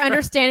 Thank you for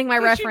understanding my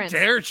reference. You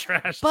dare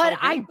trash, but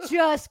I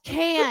just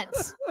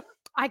can't.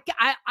 I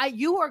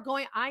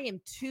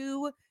am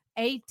too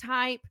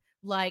A-type.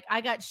 Like, I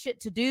got shit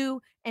to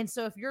do. And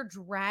so if you're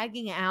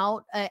dragging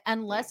out,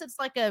 unless it's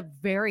like a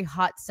very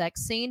hot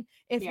sex scene,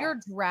 if you're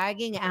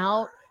dragging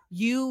out,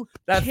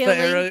 that's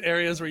the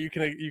areas where you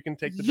can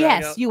take the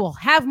drag out. You will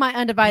have my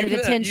undivided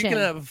attention. You can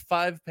have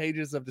 5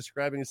 pages of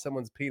describing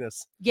someone's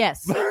penis.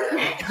 Yes. But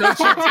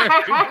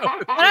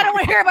I don't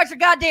want to hear about your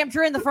goddamn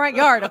tree in the front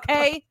yard,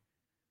 okay?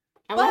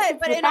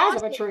 But in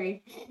of a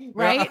tree,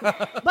 right?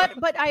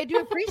 but I do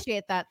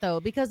appreciate that though,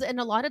 because in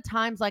a lot of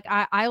times, like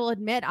I will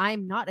admit,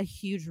 I'm not a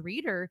huge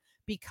reader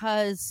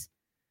because.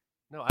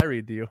 No, I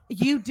read to you.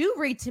 You do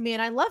read to me,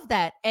 and I love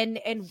that, and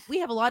we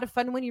have a lot of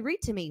fun when you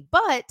read to me.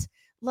 But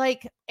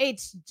like,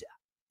 it's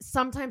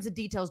sometimes the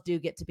details do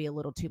get to be a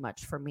little too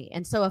much for me,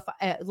 and so if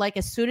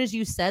as soon as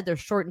you said they're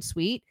short and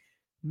sweet.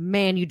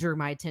 Man, you drew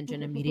my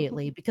attention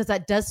immediately because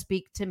that does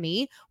speak to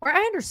me. Where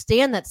I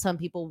understand that some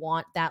people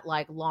want that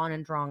like long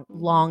and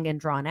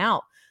drawn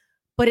out,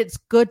 but it's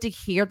good to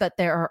hear that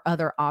there are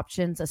other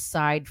options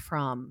aside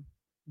from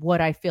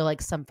what I feel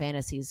like some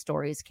fantasy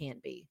stories can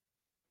be.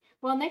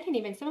 Well, and they can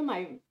even some of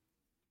my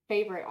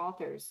favorite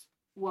authors.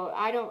 Well,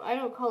 I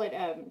don't call it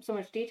so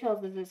much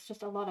details as it's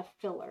just a lot of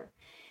filler,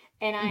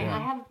 and I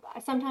have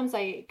sometimes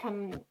I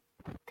come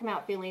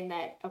out feeling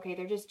that okay,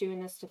 they're just doing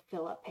this to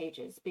fill up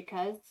pages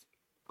because.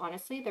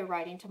 Honestly, they're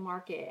writing to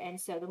market. And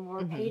so the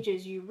more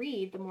pages you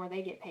read, the more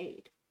they get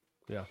paid.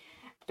 Yeah.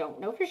 Don't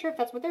know for sure if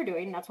that's what they're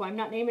doing. That's why I'm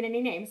not naming any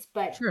names.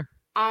 But sure.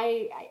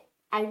 I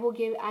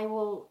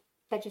will,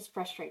 that just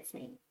frustrates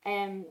me.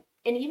 And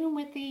even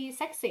with the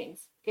sex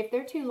scenes, if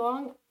they're too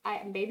long,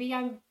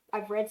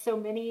 I've read so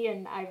many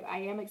and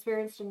I am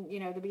experienced in,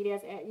 the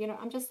BDS,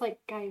 I'm just like,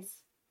 guys,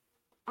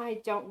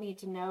 I don't need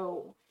to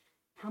know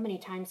how many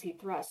times he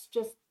thrusts.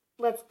 Just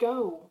let's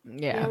go.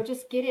 Yeah.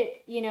 Just get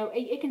it.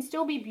 It can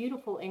still be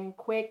beautiful and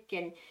quick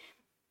and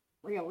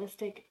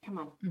realistic. Come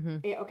on.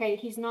 Okay.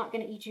 He's not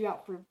going to eat you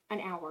out for an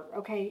hour.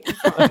 Okay.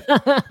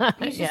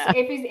 He's just,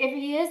 if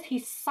he is, he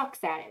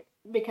sucks at it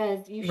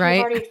because you should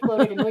have already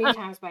exploded a million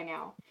times by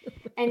now.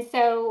 And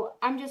so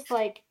I'm just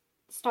like,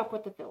 stop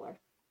with the filler.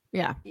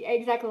 Yeah.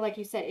 Exactly. Like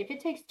you said, if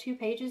it takes 2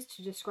 pages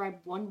to describe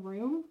one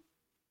room,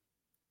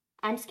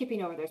 I'm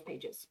skipping over those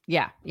pages.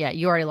 Yeah.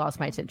 You already lost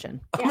my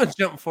attention. I'm gonna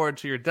jump forward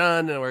till you're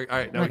done, and we're all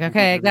right. Now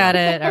okay, got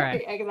it. All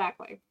right.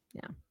 Exactly.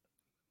 Yeah.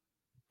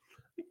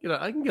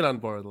 I can get on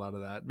board with a lot of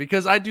that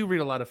because I do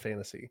read a lot of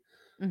fantasy,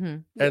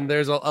 and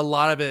there's a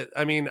lot of it.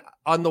 I mean,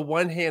 on the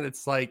one hand,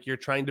 it's like you're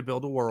trying to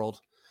build a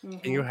world,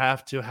 and you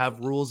have to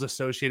have rules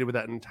associated with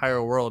that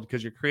entire world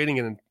because you're creating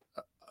a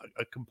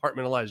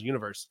compartmentalized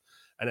universe.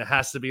 And it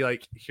has to be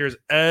like, here's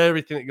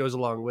everything that goes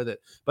along with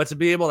it. But to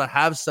be able to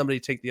have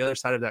somebody take the other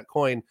side of that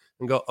coin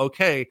and go,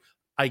 okay,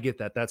 I get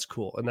that. That's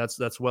cool. And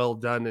that's well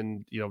done.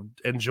 And,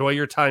 enjoy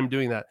your time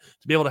doing that.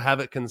 To be able to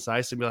have it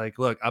concise and be like,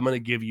 look, I'm going to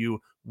give you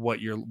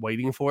what you're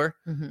waiting for.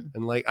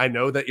 And like, I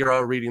know that you're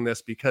all reading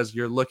this because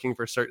you're looking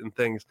for certain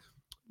things.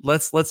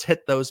 let's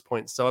hit those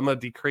points. So I'm gonna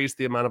decrease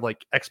the amount of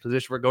like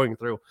exposition we're going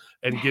through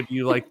and give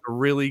you like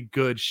really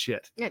good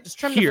shit. Yeah, just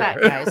trim the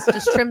fat, guys.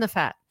 Just trim the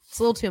fat. It's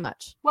a little too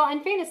much. Well,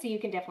 in fantasy, you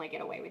can definitely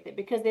get away with it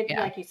because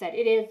like you said,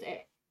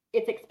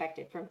 it's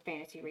expected from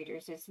fantasy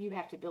readers is you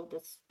have to build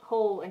this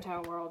whole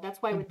entire world.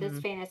 That's why with this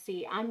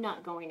fantasy, I'm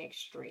not going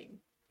extreme.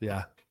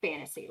 Yeah.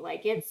 Fantasy.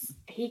 Like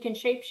he can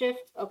shapeshift.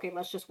 Okay,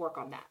 let's just work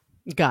on that.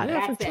 Got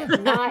it. That's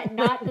it.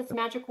 Not this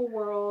magical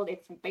world.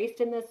 It's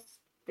based in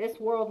this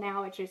world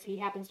now. It's just he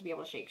happens to be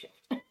able to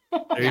shapeshift.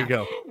 There you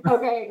go.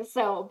 Okay,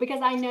 so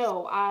because I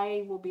know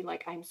I will be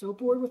like, I'm so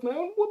bored with my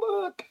own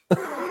book.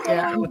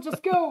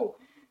 Just go.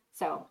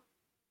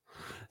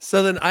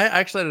 So then I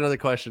actually had another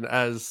question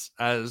as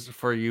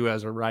for you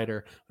as a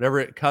writer, whenever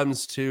it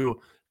comes to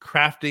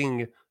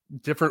crafting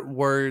different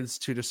words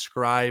to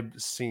describe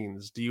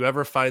scenes, do you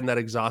ever find that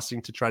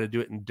exhausting to try to do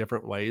it in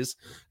different ways?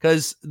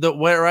 Because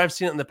where I've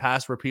seen it in the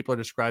past where people are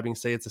describing,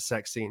 say it's a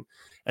sex scene,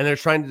 and they're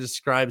trying to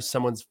describe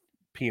someone's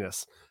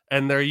penis,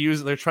 and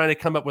they're trying to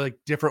come up with like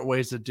different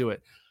ways to do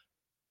it.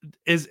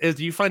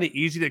 Do you find it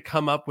easy to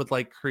come up with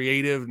like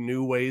creative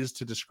new ways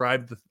to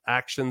describe the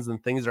actions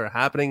and things that are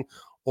happening?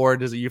 Or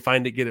you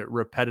find it get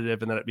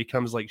repetitive and then it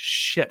becomes like,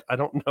 shit, I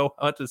don't know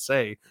what to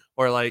say.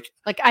 Or like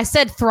I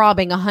said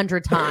throbbing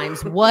 100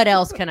 times. What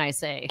else can I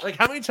say? Like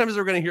how many times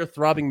are we going to hear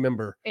throbbing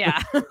member?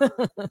 Yeah.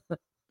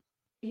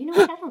 You know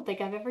what? I don't think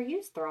I've ever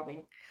used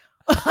throbbing.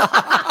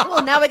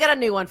 Well, now we got a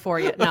new one for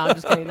you. No, I'm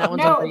just kidding. That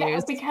one's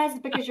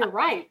overused. Because you're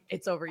right.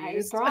 It's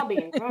overused.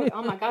 Throbbing.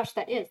 Oh my gosh,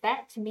 that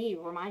to me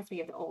reminds me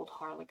of the old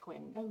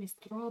Harlequin. Oh, he's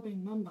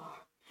throbbing member.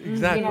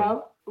 Exactly. You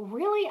know,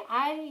 really,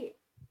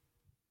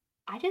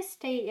 I just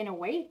stay in a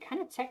way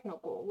kind of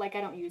technical. Like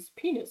I don't use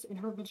penis in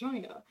her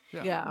vagina.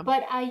 Yeah.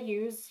 But I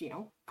use,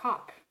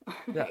 cock.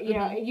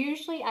 Yeah.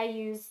 Usually I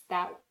use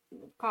that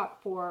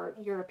cock for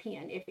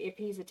European if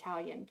he's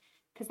Italian,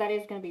 because that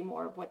is going to be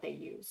more of what they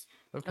use.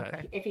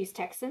 Okay. If he's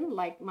Texan,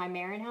 like my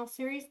Marin House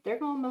series, they're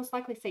going to most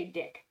likely say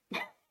dick.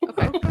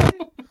 Okay.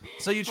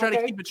 So you try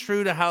to keep it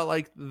true to how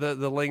like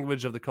the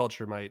language of the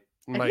culture might.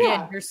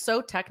 Yeah, you're so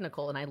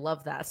technical, and I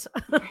love that.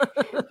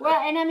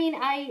 Well, and I mean,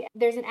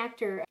 there's an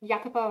actor,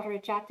 Jacopo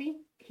Ricciati.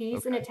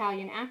 He's an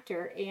Italian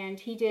actor, and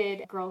he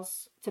did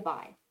Girls to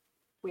Buy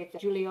with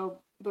Giulio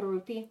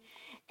Barruti.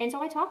 And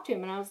so I talked to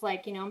him, and I was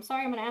like, I'm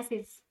sorry I'm going to ask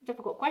these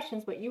difficult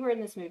questions, but you were in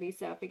this movie,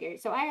 so I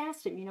figured. So I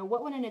asked him,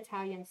 what would an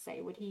Italian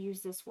say? Would he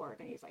use this word?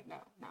 And he's like, no.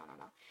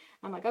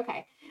 I'm like,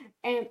 okay.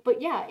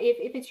 But yeah,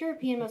 if it's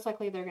European, most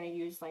likely they're going to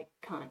use like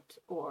cunt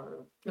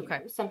or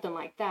something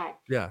like that.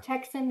 Yeah.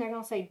 Texan, they're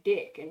going to say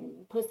dick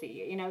and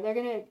pussy. They're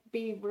going to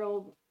be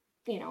real.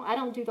 I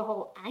don't do the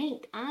whole I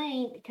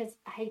ain't because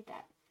I hate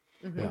that.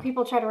 Mm-hmm. When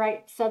people try to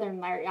write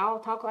Southern, I'll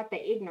talk like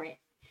they ignorant.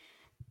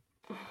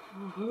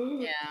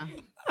 Yeah.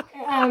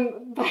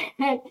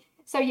 But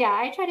so yeah,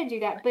 I try to do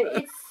that,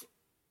 but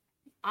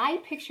I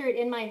picture it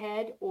in my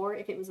head, or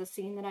if it was a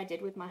scene that I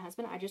did with my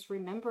husband, I just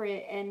remember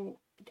it. And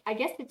I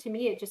guess that to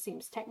me, it just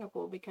seems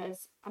technical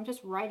because I'm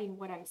just writing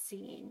what I'm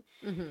seeing.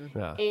 Mm-hmm.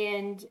 Yeah.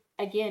 And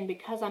again,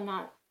 because I'm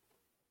not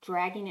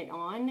dragging it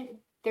on,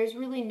 there's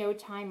really no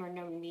time or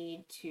no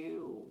need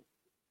to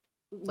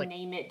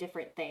name it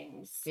different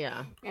things.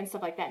 Yeah. And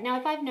stuff like that. Now,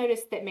 if I've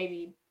noticed that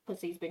maybe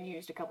pussy's been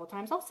used a couple of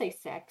times, I'll say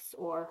sex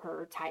or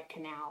her tight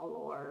canal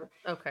or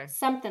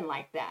something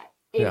like that.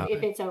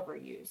 If it's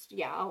overused,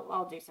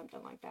 I'll do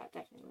something like that,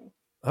 definitely.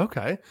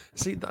 Okay.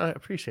 See, I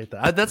appreciate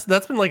that.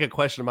 That's been like a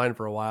question of mine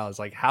for a while. Is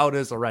like, how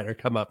does a writer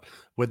come up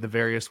with the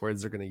various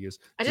words they're going to use?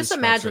 I just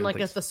imagine like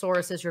a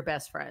thesaurus is your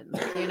best friend.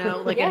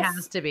 Like it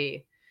has to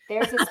be.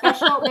 There's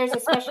a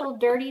special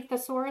dirty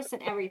thesaurus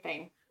and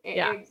everything.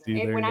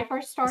 When I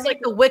first started, it's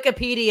like the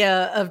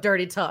Wikipedia of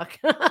dirty talk.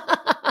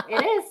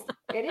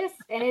 It is,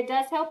 and it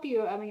does help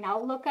you. I mean,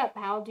 I'll look up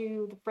how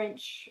do the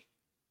French,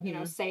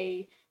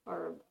 say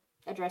or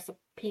address a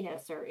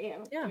penis or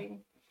I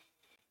mean.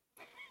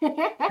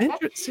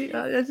 See,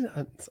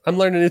 I'm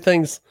learning new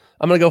things.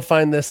 I'm gonna go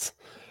find this.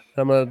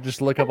 I'm gonna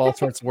just look up all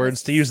sorts of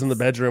words to use in the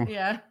bedroom.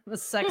 Yeah, the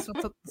sex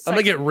with the. I'm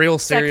gonna get real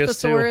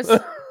serious too.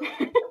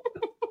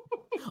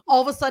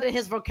 All of a sudden,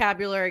 his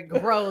vocabulary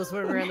grows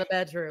when we're in the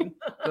bedroom.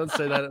 Don't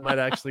say that; it might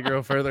actually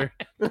grow further.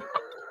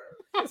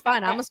 It's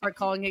fine. I'm gonna start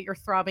calling it your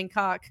throbbing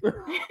cock. You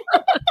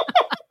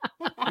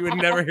would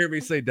never hear me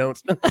say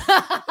 "don't."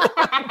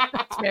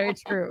 It's very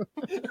true.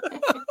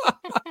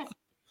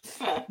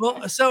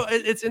 Well, so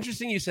it's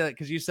interesting you said it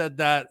because you said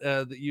that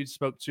that you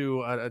spoke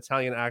to an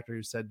Italian actor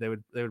who said they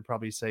would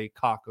probably say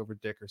cock over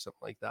dick or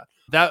something like that.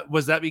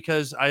 That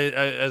because I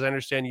as I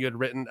understand you had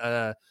written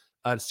a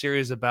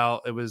series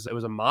about it was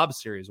a mob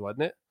series,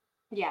 wasn't it?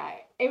 Yeah,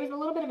 it was a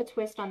little bit of a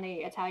twist on the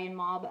Italian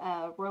mob,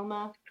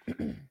 Roma,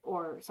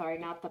 or sorry,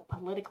 not the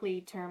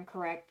politically term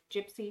correct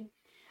gypsy.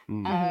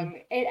 Mm-hmm.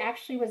 It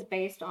actually was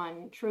based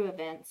on true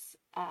events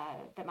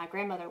that my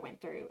grandmother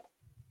went through.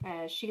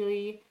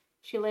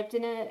 She lived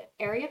in an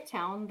area of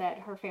town that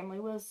her family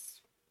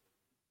was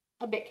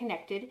a bit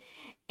connected,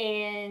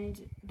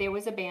 and there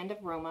was a band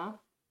of Roma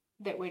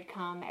that would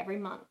come every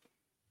month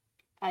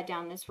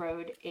down this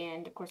road,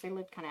 and of course they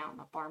lived kind of out in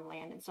the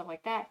farmland and stuff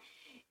like that.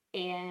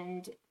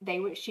 And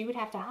she would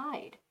have to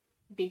hide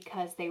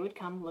because they would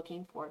come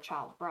looking for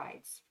child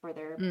brides for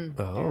their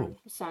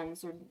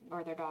sons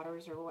or their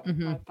daughters or what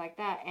like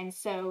that. And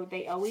so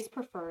they always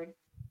preferred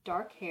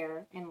dark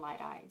hair and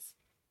light eyes,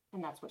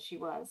 and that's what she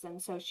was.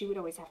 And so she would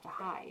always have to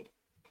hide,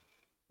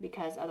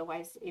 because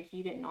otherwise, if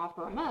you didn't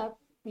offer them up,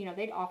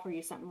 they'd offer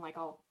you something like,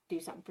 I'll do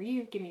something for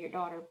you, give me your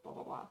daughter, blah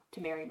blah blah,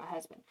 to marry my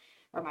husband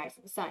or my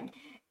son.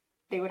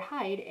 They would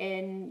hide,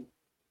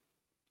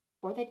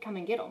 or they'd come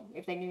and get them.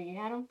 If they knew you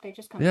had them, they'd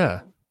just come and get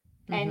them.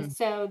 And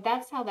so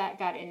that's how that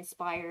got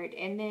inspired.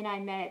 And then I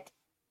met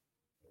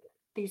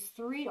these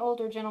 3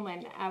 older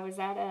gentlemen. I was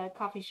at a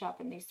coffee shop,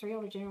 and these 3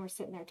 older gentlemen were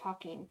sitting there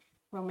talking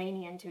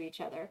Romanian to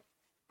each other.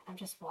 I'm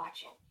just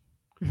watching.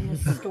 And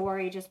the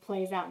story just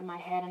plays out in my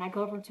head. And I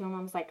go over to him.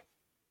 I was like,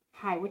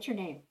 hi, what's your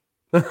name?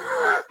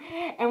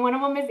 And one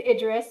of them is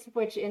Idris,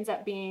 which ends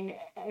up being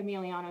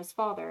Emiliano's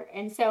father.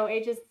 And so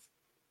it just,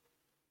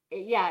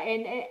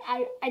 and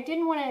I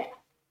didn't want to,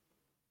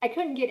 I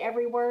couldn't get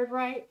every word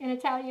right in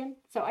Italian,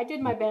 so I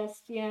did my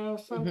best.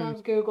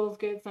 Sometimes Google's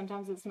good,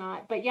 sometimes it's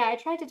not. But yeah, I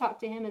tried to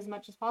talk to him as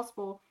much as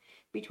possible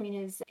between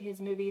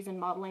his movies and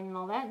modeling and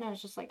all that. And I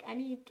was just like, I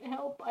need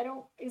help.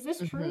 Is this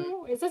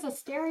true? Is this a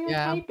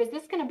stereotype? Is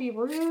this going to be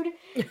rude?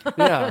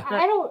 Yeah.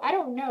 I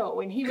don't know.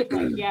 And he was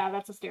like, yeah,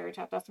 that's a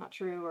stereotype. That's not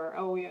true. Or,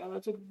 oh yeah,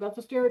 that's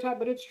a stereotype,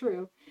 but it's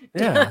true.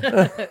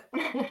 Yeah.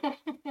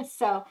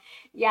 So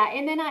yeah.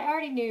 And then I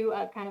already knew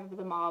kind of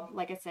the mob.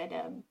 Like I said,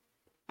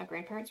 my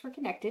grandparents were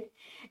connected.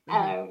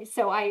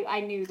 So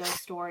I knew those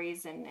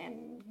stories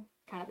and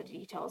kind of the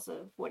details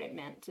of what it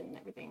meant and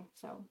everything.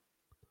 So.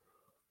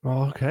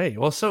 Okay.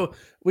 Well, so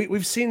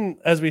we've seen,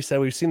 as we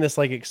said, we've seen this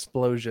like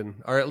explosion,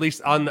 or at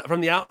least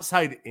from the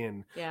outside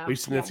in, we've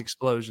seen this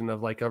explosion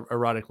of like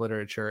erotic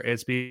literature.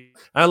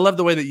 I love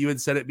the way that you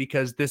had said it,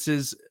 because this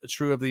is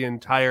true of the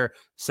entire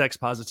sex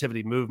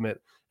positivity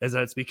movement, is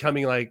that it's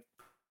becoming like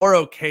more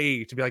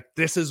okay to be like,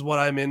 this is what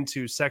I'm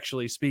into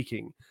sexually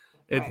speaking.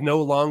 It's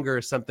no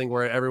longer something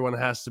where everyone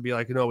has to be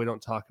like, no, we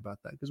don't talk about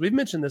that. Because we've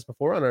mentioned this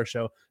before on our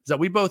show, is that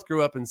we both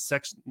grew up in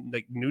sex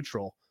like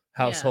neutral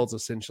households,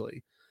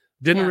 essentially.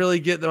 Didn't really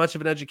get that much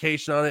of an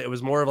education on it. It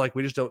was more of like,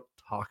 we just don't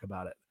talk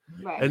about it.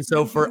 Right. And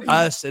so for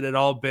us, it had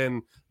all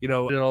been,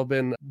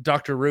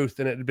 Dr. Ruth,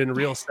 and it had been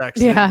Real Sex.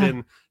 It had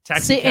been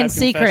Taxi Cab in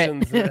secret.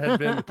 Confessions. It had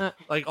been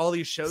like all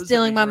these shows.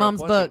 Stealing my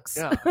mom's books.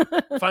 Yeah.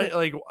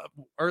 Like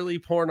early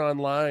porn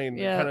online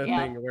kind of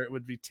thing, where it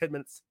would be 10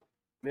 minutes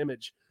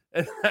image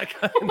and that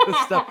kind of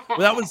stuff.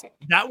 Well,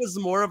 that was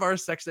more of our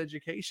sex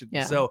education.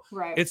 Yeah. So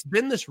it's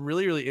been this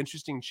really, really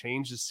interesting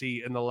change to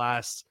see in the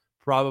last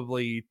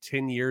probably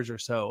 10 years or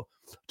so,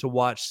 to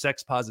watch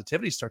sex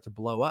positivity start to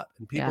blow up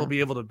and people be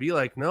able to be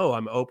like, no,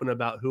 I'm open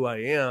about who I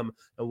am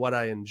and what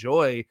I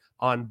enjoy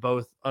on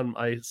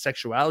my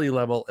sexuality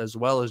level, as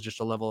well as just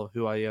a level of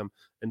who I am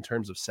in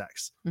terms of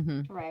sex.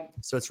 Right.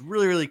 So it's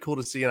really, really cool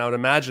to see. And I would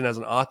imagine as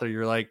an author,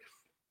 you're like,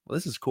 well,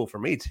 this is cool for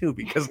me too,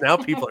 because now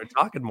people are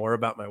talking more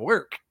about my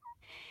work.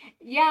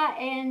 Yeah.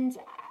 And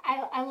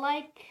I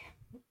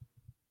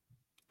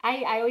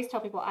always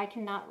tell people I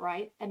cannot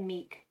write a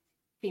meek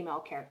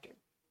female character.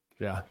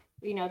 Yeah.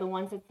 The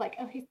ones that's like,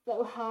 oh, he's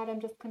so hot, I'm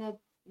just gonna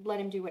let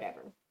him do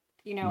whatever.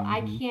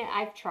 I can't.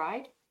 I've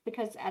tried,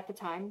 because at the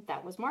time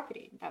that was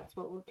marketing. That's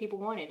what people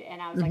wanted,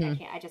 and I was like,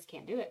 I just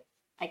can't do it.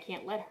 I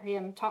can't let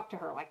him talk to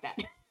her like that.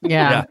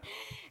 Yeah.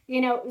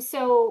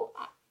 So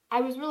I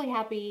was really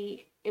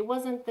happy. It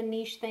wasn't the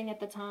niche thing at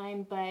the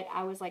time, but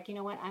I was like, you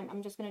know what,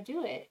 I'm just gonna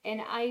do it.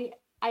 And I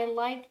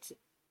liked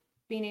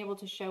being able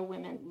to show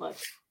women, look,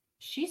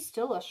 she's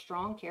still a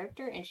strong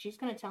character, and she's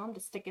going to tell him to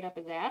stick it up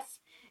his ass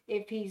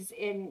if he's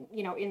in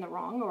the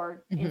wrong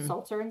or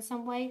insults her in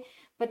some way.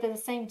 But at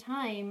the same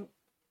time,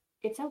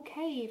 it's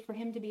okay for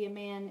him to be a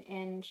man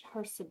and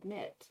her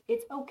submit.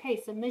 It's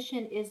okay.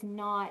 Submission is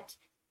not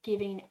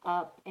giving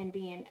up and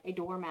being a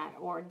doormat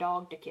or a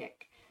dog to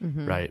kick.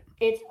 Right.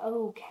 It's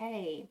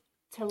okay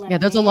to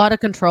let there's a lot of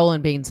control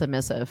in being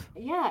submissive.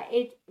 Yeah,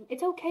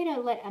 it's okay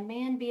to let a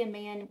man be a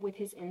man with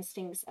his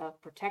instincts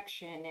of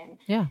protection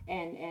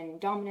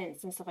and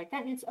dominance and stuff like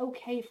that. And it's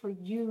okay for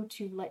you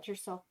to let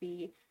yourself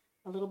be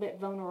a little bit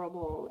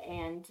vulnerable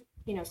and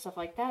stuff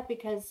like that,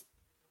 because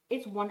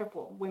it's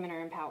wonderful. Women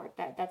are empowered.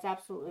 That's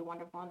absolutely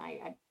wonderful, and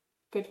I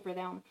good for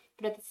them.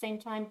 But at the same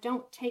time,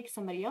 don't take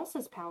somebody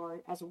else's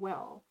power as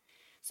well.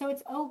 So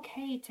it's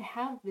okay to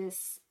have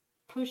this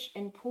push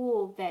and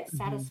pull that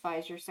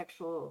satisfies your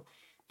sexual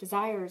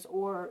desires,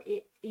 or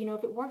if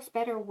it works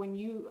better when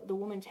the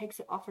woman takes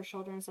it off her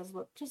shoulder and says,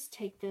 look, just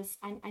take this.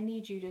 I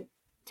need you to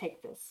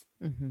take this.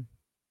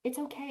 It's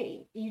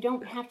okay. You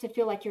don't have to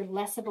feel like you're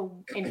less of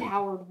an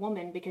empowered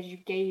woman because you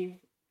gave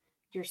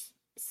your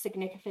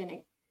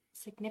significant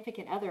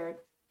other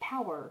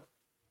power,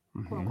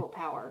 quote unquote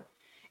power.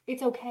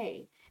 It's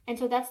okay. And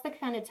so that's the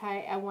kind of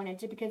tie I wanted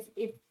to, because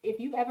if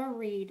you ever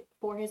read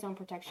For His Own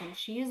Protection,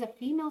 she is a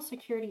female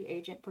security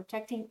agent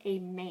protecting a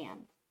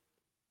man.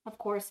 Of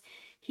course,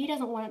 he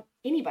doesn't want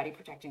anybody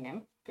protecting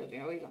him because,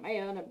 he's a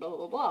man and blah,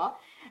 blah, blah.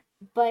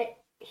 But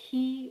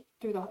he,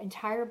 through the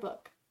entire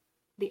book,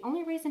 the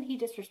only reason he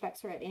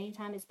disrespects her at any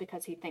time is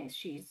because he thinks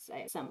she's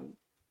some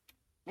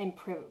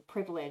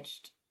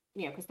privileged,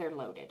 because they're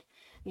loaded,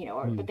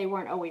 but they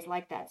weren't always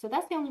like that. So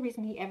that's the only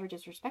reason he ever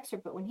disrespects her.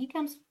 But when he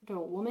comes to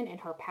a woman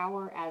and her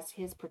power as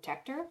his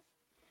protector,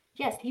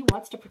 yes, he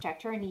wants to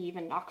protect her, and he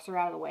even knocks her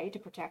out of the way to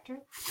protect her.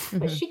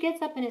 But she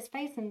gets up in his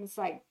face and it's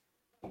like,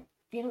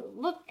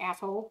 look,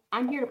 asshole,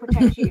 I'm here to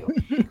protect you.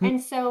 And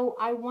so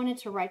I wanted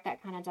to write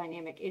that kind of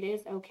dynamic. It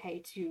is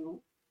okay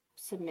to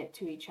submit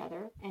to each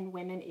other, and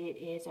women, it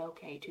is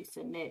okay to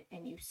submit,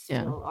 and you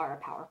still are a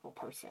powerful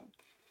person.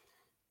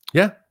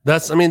 Yeah,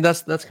 that's kind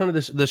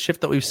of the shift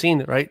that we've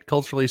seen, right?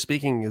 Culturally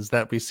speaking, is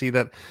that we see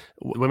that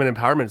women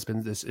empowerment has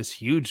been this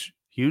huge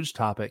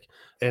topic,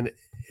 and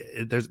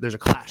there's a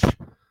clash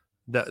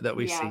that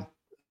we see.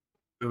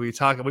 We've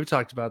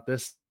talked about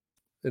this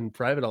in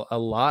private a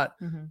lot,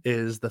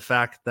 is the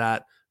fact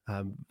that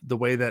the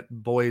way that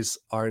boys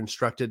are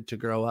instructed to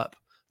grow up,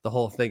 the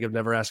whole thing of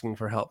never asking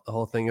for help, the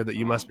whole thing of that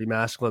you must be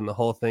masculine, the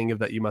whole thing of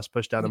that you must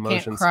push down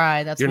emotions.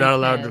 Can't cry. You're not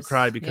allowed to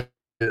cry because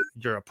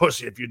you're a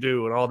pussy if you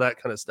do, and all that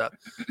kind of stuff.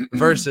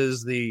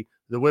 Versus the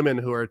women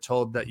who are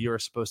told that you're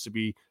supposed to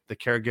be the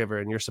caregiver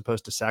and you're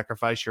supposed to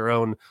sacrifice your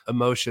own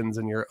emotions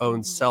and your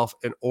own self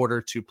in order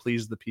to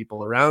please the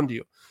people around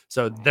you.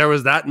 So there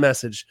was that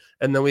message.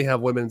 And then we have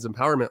women's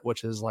empowerment,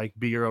 which is like,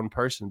 be your own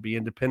person, be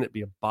independent,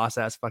 be a boss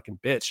ass fucking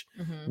bitch,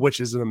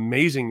 which is an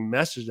amazing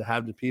message to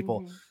have to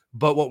people.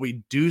 But what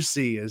we do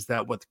see is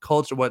that what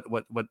culture,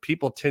 what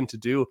people tend to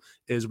do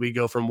is we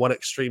go from one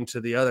extreme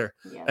to the other,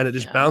 and it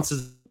just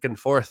bounces back and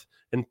forth.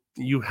 And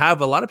you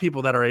have a lot of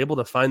people that are able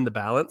to find the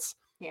balance,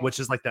 which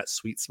is like that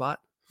sweet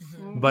spot.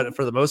 But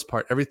for the most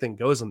part, everything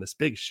goes on this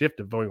big shift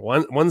of going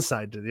one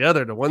side to the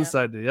other, to one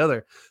side to the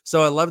other.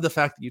 So I love the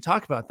fact that you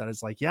talk about that.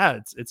 It's like,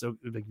 it's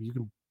like you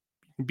can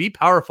be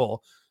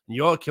powerful, and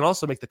you all can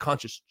also make the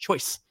conscious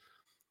choice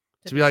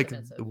to be like,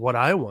 submissive. What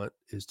I want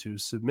is to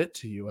submit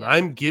to you, and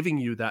I'm giving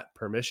you that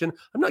permission.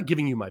 I'm not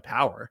giving you my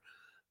power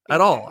at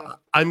all.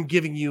 I'm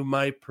giving you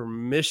my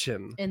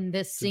permission in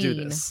this scene to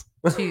do this.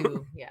 Exactly.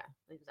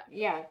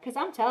 Yeah, because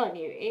I'm telling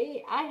you,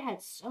 I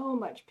had so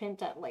much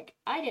pent up. Like,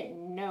 I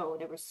didn't know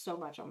there was so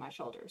much on my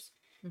shoulders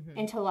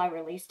until I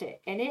released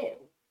it. And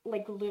it,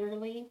 like,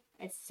 literally,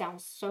 it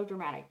sounds so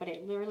dramatic, but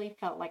it literally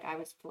felt like I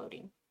was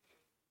floating.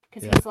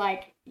 Because he's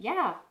like,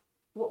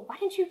 well, why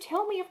didn't you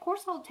tell me? Of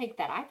course I'll take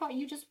that. I thought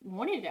you just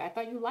wanted it. I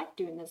thought you liked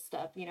doing this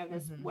stuff,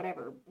 this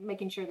whatever,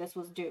 making sure this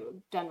was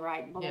done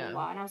right, blah, blah,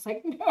 blah. And I was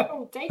like,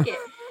 no, take it.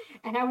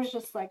 And I was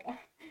just like,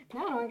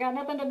 now I don't got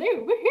nothing to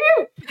do.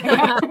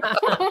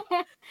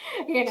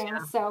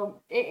 Woohoo!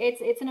 So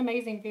it's an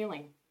amazing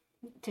feeling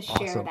to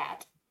share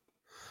that.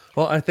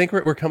 Well, I think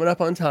we're coming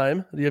up on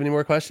time. Do you have any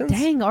more questions?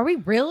 Dang, are we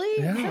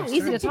really? Yeah, so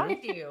easy to talk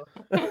to you.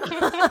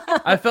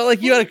 I felt like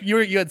you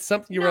had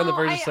something you were on the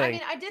verge of saying. I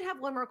mean, I did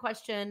have one more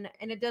question,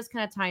 and it does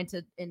kind of tie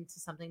into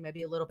something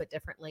maybe a little bit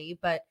differently.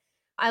 But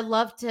I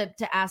love to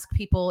ask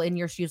people in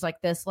your shoes like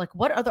this, like,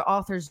 what other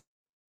authors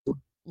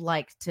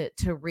like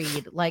to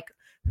read? Like,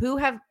 who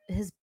has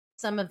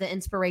some of the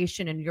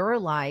inspiration in your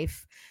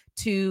life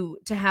to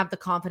have the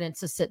confidence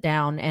to sit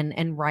down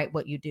and write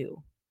what you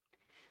do?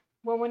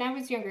 Well, when I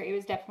was younger, it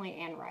was definitely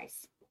Anne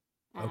Rice.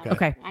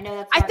 Okay. I know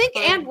that's. I think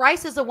Anne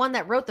Rice is the one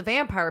that wrote the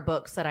vampire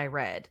books that I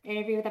read.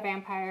 Interview with a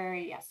Vampire,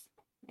 yes,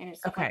 and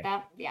stuff like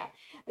that. Yeah.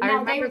 I No,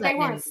 remember they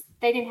weren't. Name.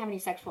 They didn't have any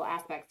sexual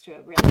aspects to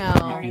it, really. No,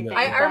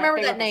 I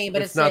remember that name,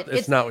 but it's not what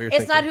you're thinking.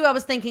 It's not who I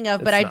was thinking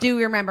of, but I do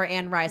remember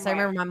Anne Rice. Right. I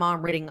remember my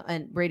mom reading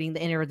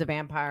the Interview with the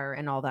Vampire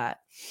and all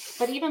that.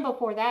 But even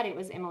before that, it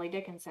was Emily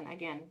Dickinson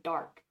again,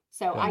 dark.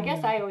 So I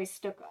guess I always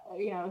stuck,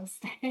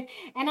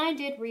 and I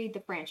did read the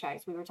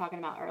franchise we were talking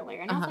about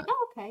earlier, and I was like,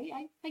 oh, okay,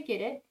 I get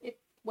it.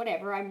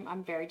 Whatever.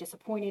 I'm very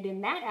disappointed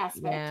in that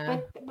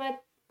aspect,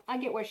 but I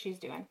get what she's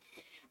doing.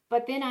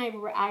 But then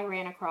I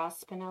ran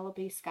across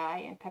Penelope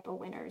Sky and Pepper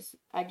Winters.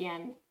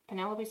 Again,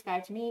 Penelope Sky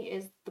to me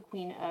is the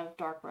queen of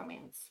dark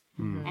romance,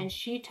 and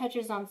she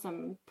touches on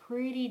some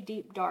pretty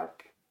deep,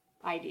 dark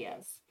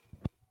ideas,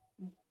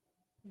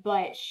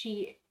 but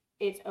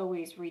it's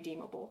always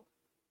redeemable.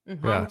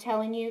 I'm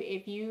telling you,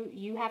 if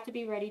you have to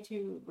be ready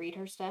to read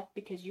her stuff,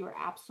 because you are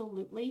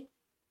absolutely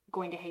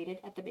going to hate it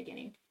at the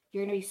beginning.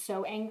 You're going to be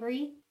so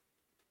angry.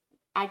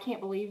 I can't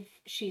believe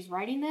she's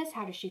writing this.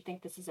 How does she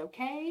think this is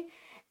okay?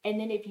 And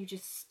then if you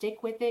just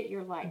stick with it,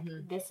 you're like,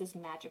 this is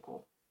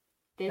magical.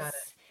 This,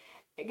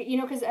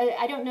 because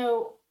I don't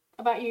know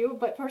about you,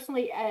 but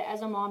personally,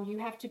 as a mom, you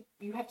have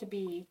to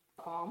be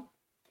calm.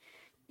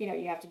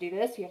 You have to do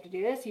this, you have to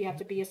do this, you have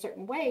to be a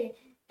certain way.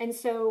 And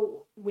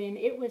so when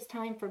it was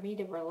time for me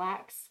to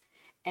relax,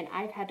 and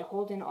I've had to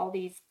hold in all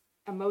these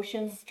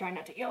emotions, try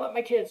not to yell at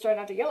my kids, try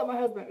not to yell at my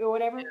husband or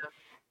whatever,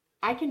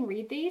 I can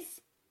read these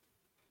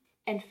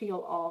and feel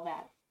all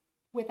that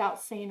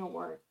without saying a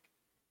word.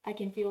 I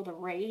can feel the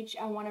rage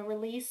I want to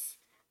release.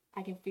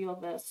 I can feel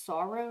the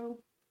sorrow,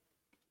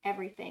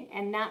 everything.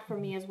 And that for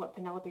me is what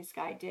Penelope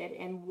Sky did,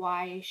 and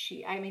why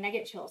I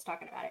get chills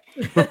talking about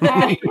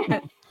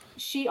it.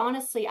 She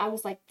honestly, I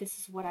was like, this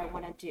is what I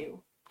want to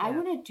do. I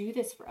want to do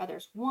this for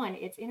others. One,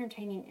 it's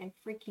entertaining and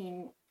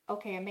freaking,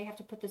 okay, I may have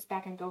to put this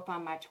back and go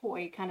find my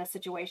toy kind of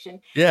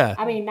situation. Yeah.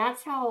 I mean,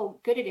 that's how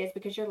good it is,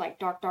 because you're like,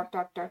 dark, dark,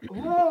 dark, dark.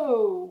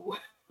 Whoa,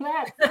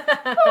 that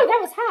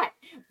was hot.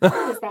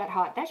 Why was that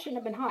hot? That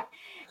shouldn't have been hot.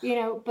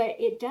 But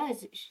it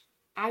does.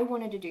 I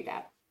wanted to do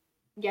that.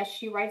 Yes,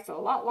 she writes a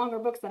lot longer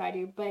books than I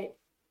do, but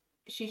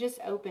she just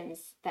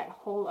opens that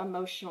whole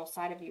emotional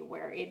side of you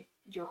where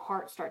your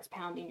heart starts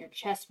pounding, your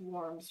chest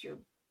warms, your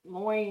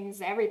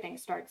loins, everything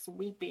starts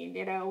weeping,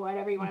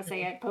 whatever you want to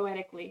say it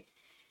poetically.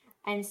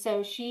 And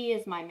so she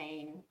is my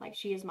main,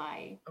 she is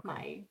my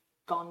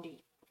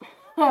Gandhi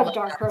of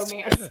dark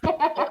romance.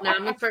 Well, now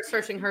I'm gonna start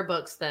searching her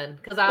books then,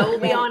 because I will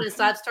be honest,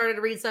 I've started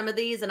to read some of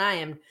these and I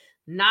am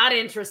not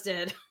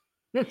interested.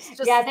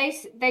 Yeah,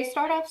 they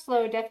start off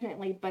slow,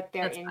 definitely, but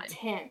they're intense.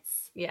 Fine.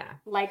 Yeah,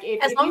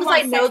 as long as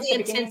I know the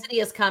intensity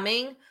is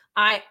coming,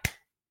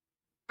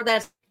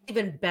 that's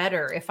even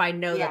better if I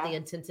know that the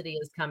intensity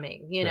is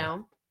coming.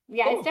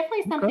 Yeah, it's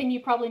definitely something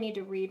you probably need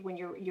to read when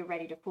you're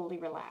ready to fully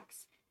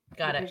relax.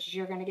 Got it. Because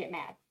you're gonna get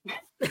mad.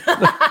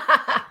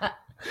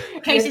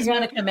 Casey's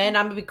gonna come in.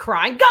 I'm gonna be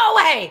crying. Go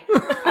away.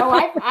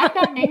 I've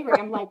gotten angry.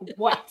 I'm like,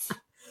 what?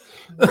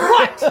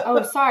 What?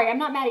 Oh, sorry. I'm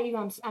not mad at you.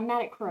 I'm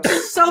mad at Crow.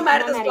 So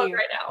mad at this book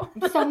right now.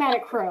 I'm so mad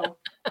at Crow.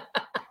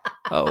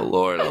 Oh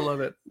Lord, I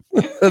love it.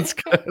 That's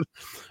good.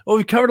 Well,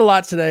 we covered a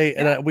lot today,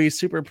 and we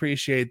super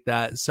appreciate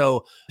that.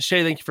 So,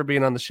 Shae, thank you for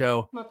being on the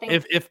show. Well,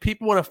 if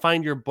people want to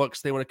find your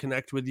books, they want to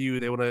connect with you,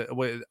 they want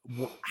to.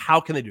 How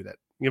can they do that?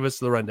 Give us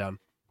the rundown.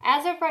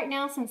 As of right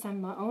now, since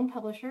I'm my own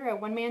publisher, a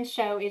one-man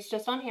show, it's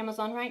just on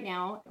Amazon right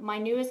now. My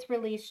newest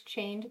release,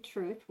 Chained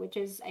Truth, which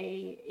is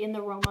in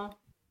the Roma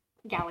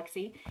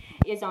galaxy,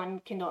 is on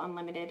Kindle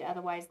Unlimited.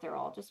 Otherwise, they're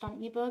all just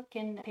on ebook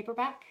and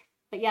paperback.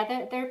 But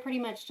yeah, they're pretty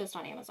much just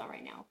on Amazon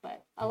right now.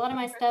 But a lot of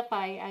my stuff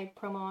I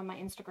promo on my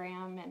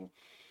Instagram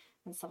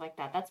and stuff like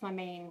that. That's my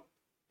main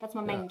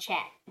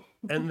chat.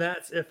 And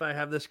that's, if I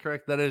have this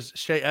correct, that is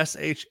Shae,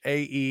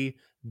 SHAE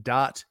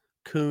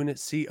 .Coon,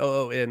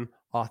 COON,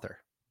 author.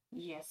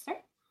 Yes, sir.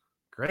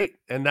 Great.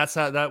 And that's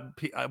how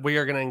we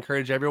are going to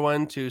encourage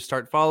everyone to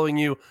start following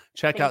you,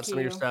 check out some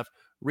of your stuff,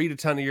 read a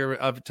ton of your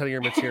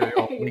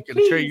material. We can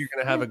assure you're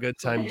going to have a good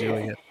time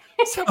doing it.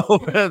 So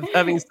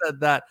having said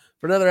that,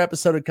 for another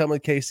episode of Come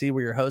With Casey,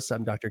 we're your hosts.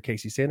 I'm Dr.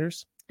 Casey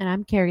Sanders. And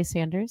I'm Carrie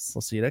Sanders.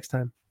 We'll see you next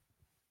time.